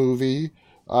 this movie,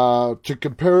 to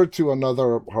compare it to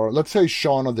another horror, let's say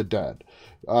Shaun of the Dead,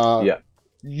 uh, Yeah.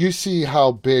 you see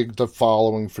how big the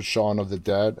following for Shaun of the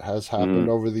Dead has happened Hmm.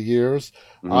 over the years.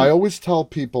 I Hmm. always tell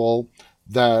people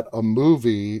that a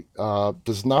movie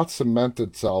does not cement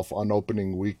itself on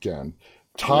opening weekend.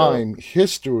 No.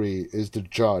 History is the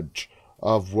judge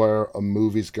of where a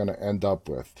movie's going to end up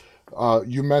with.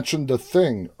 You mentioned The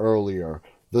Thing earlier.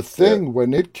 The Yeah. Thing,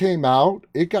 when it came out,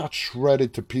 it got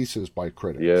shredded to pieces by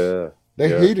critics. Yeah. They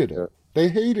Yeah. hated it. Yeah. They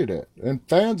hated it. And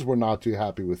fans were not too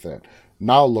happy with it.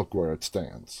 Now look where it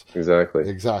stands. Exactly.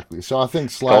 Exactly. So I think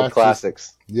Cult Slacks is,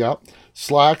 classics. yeah,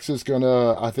 Slacks is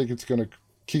gonna, I think it's gonna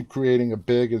keep creating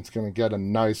it's gonna get a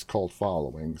nice cult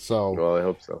following. So, Well, I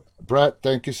hope so. Brett,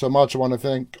 thank you so much. I want to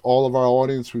thank all of our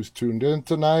audience who's tuned in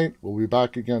tonight. We'll be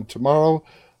back again tomorrow.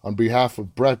 On behalf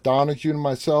of Brett Donahue and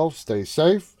myself, stay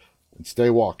safe and stay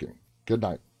walking. Good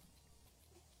night.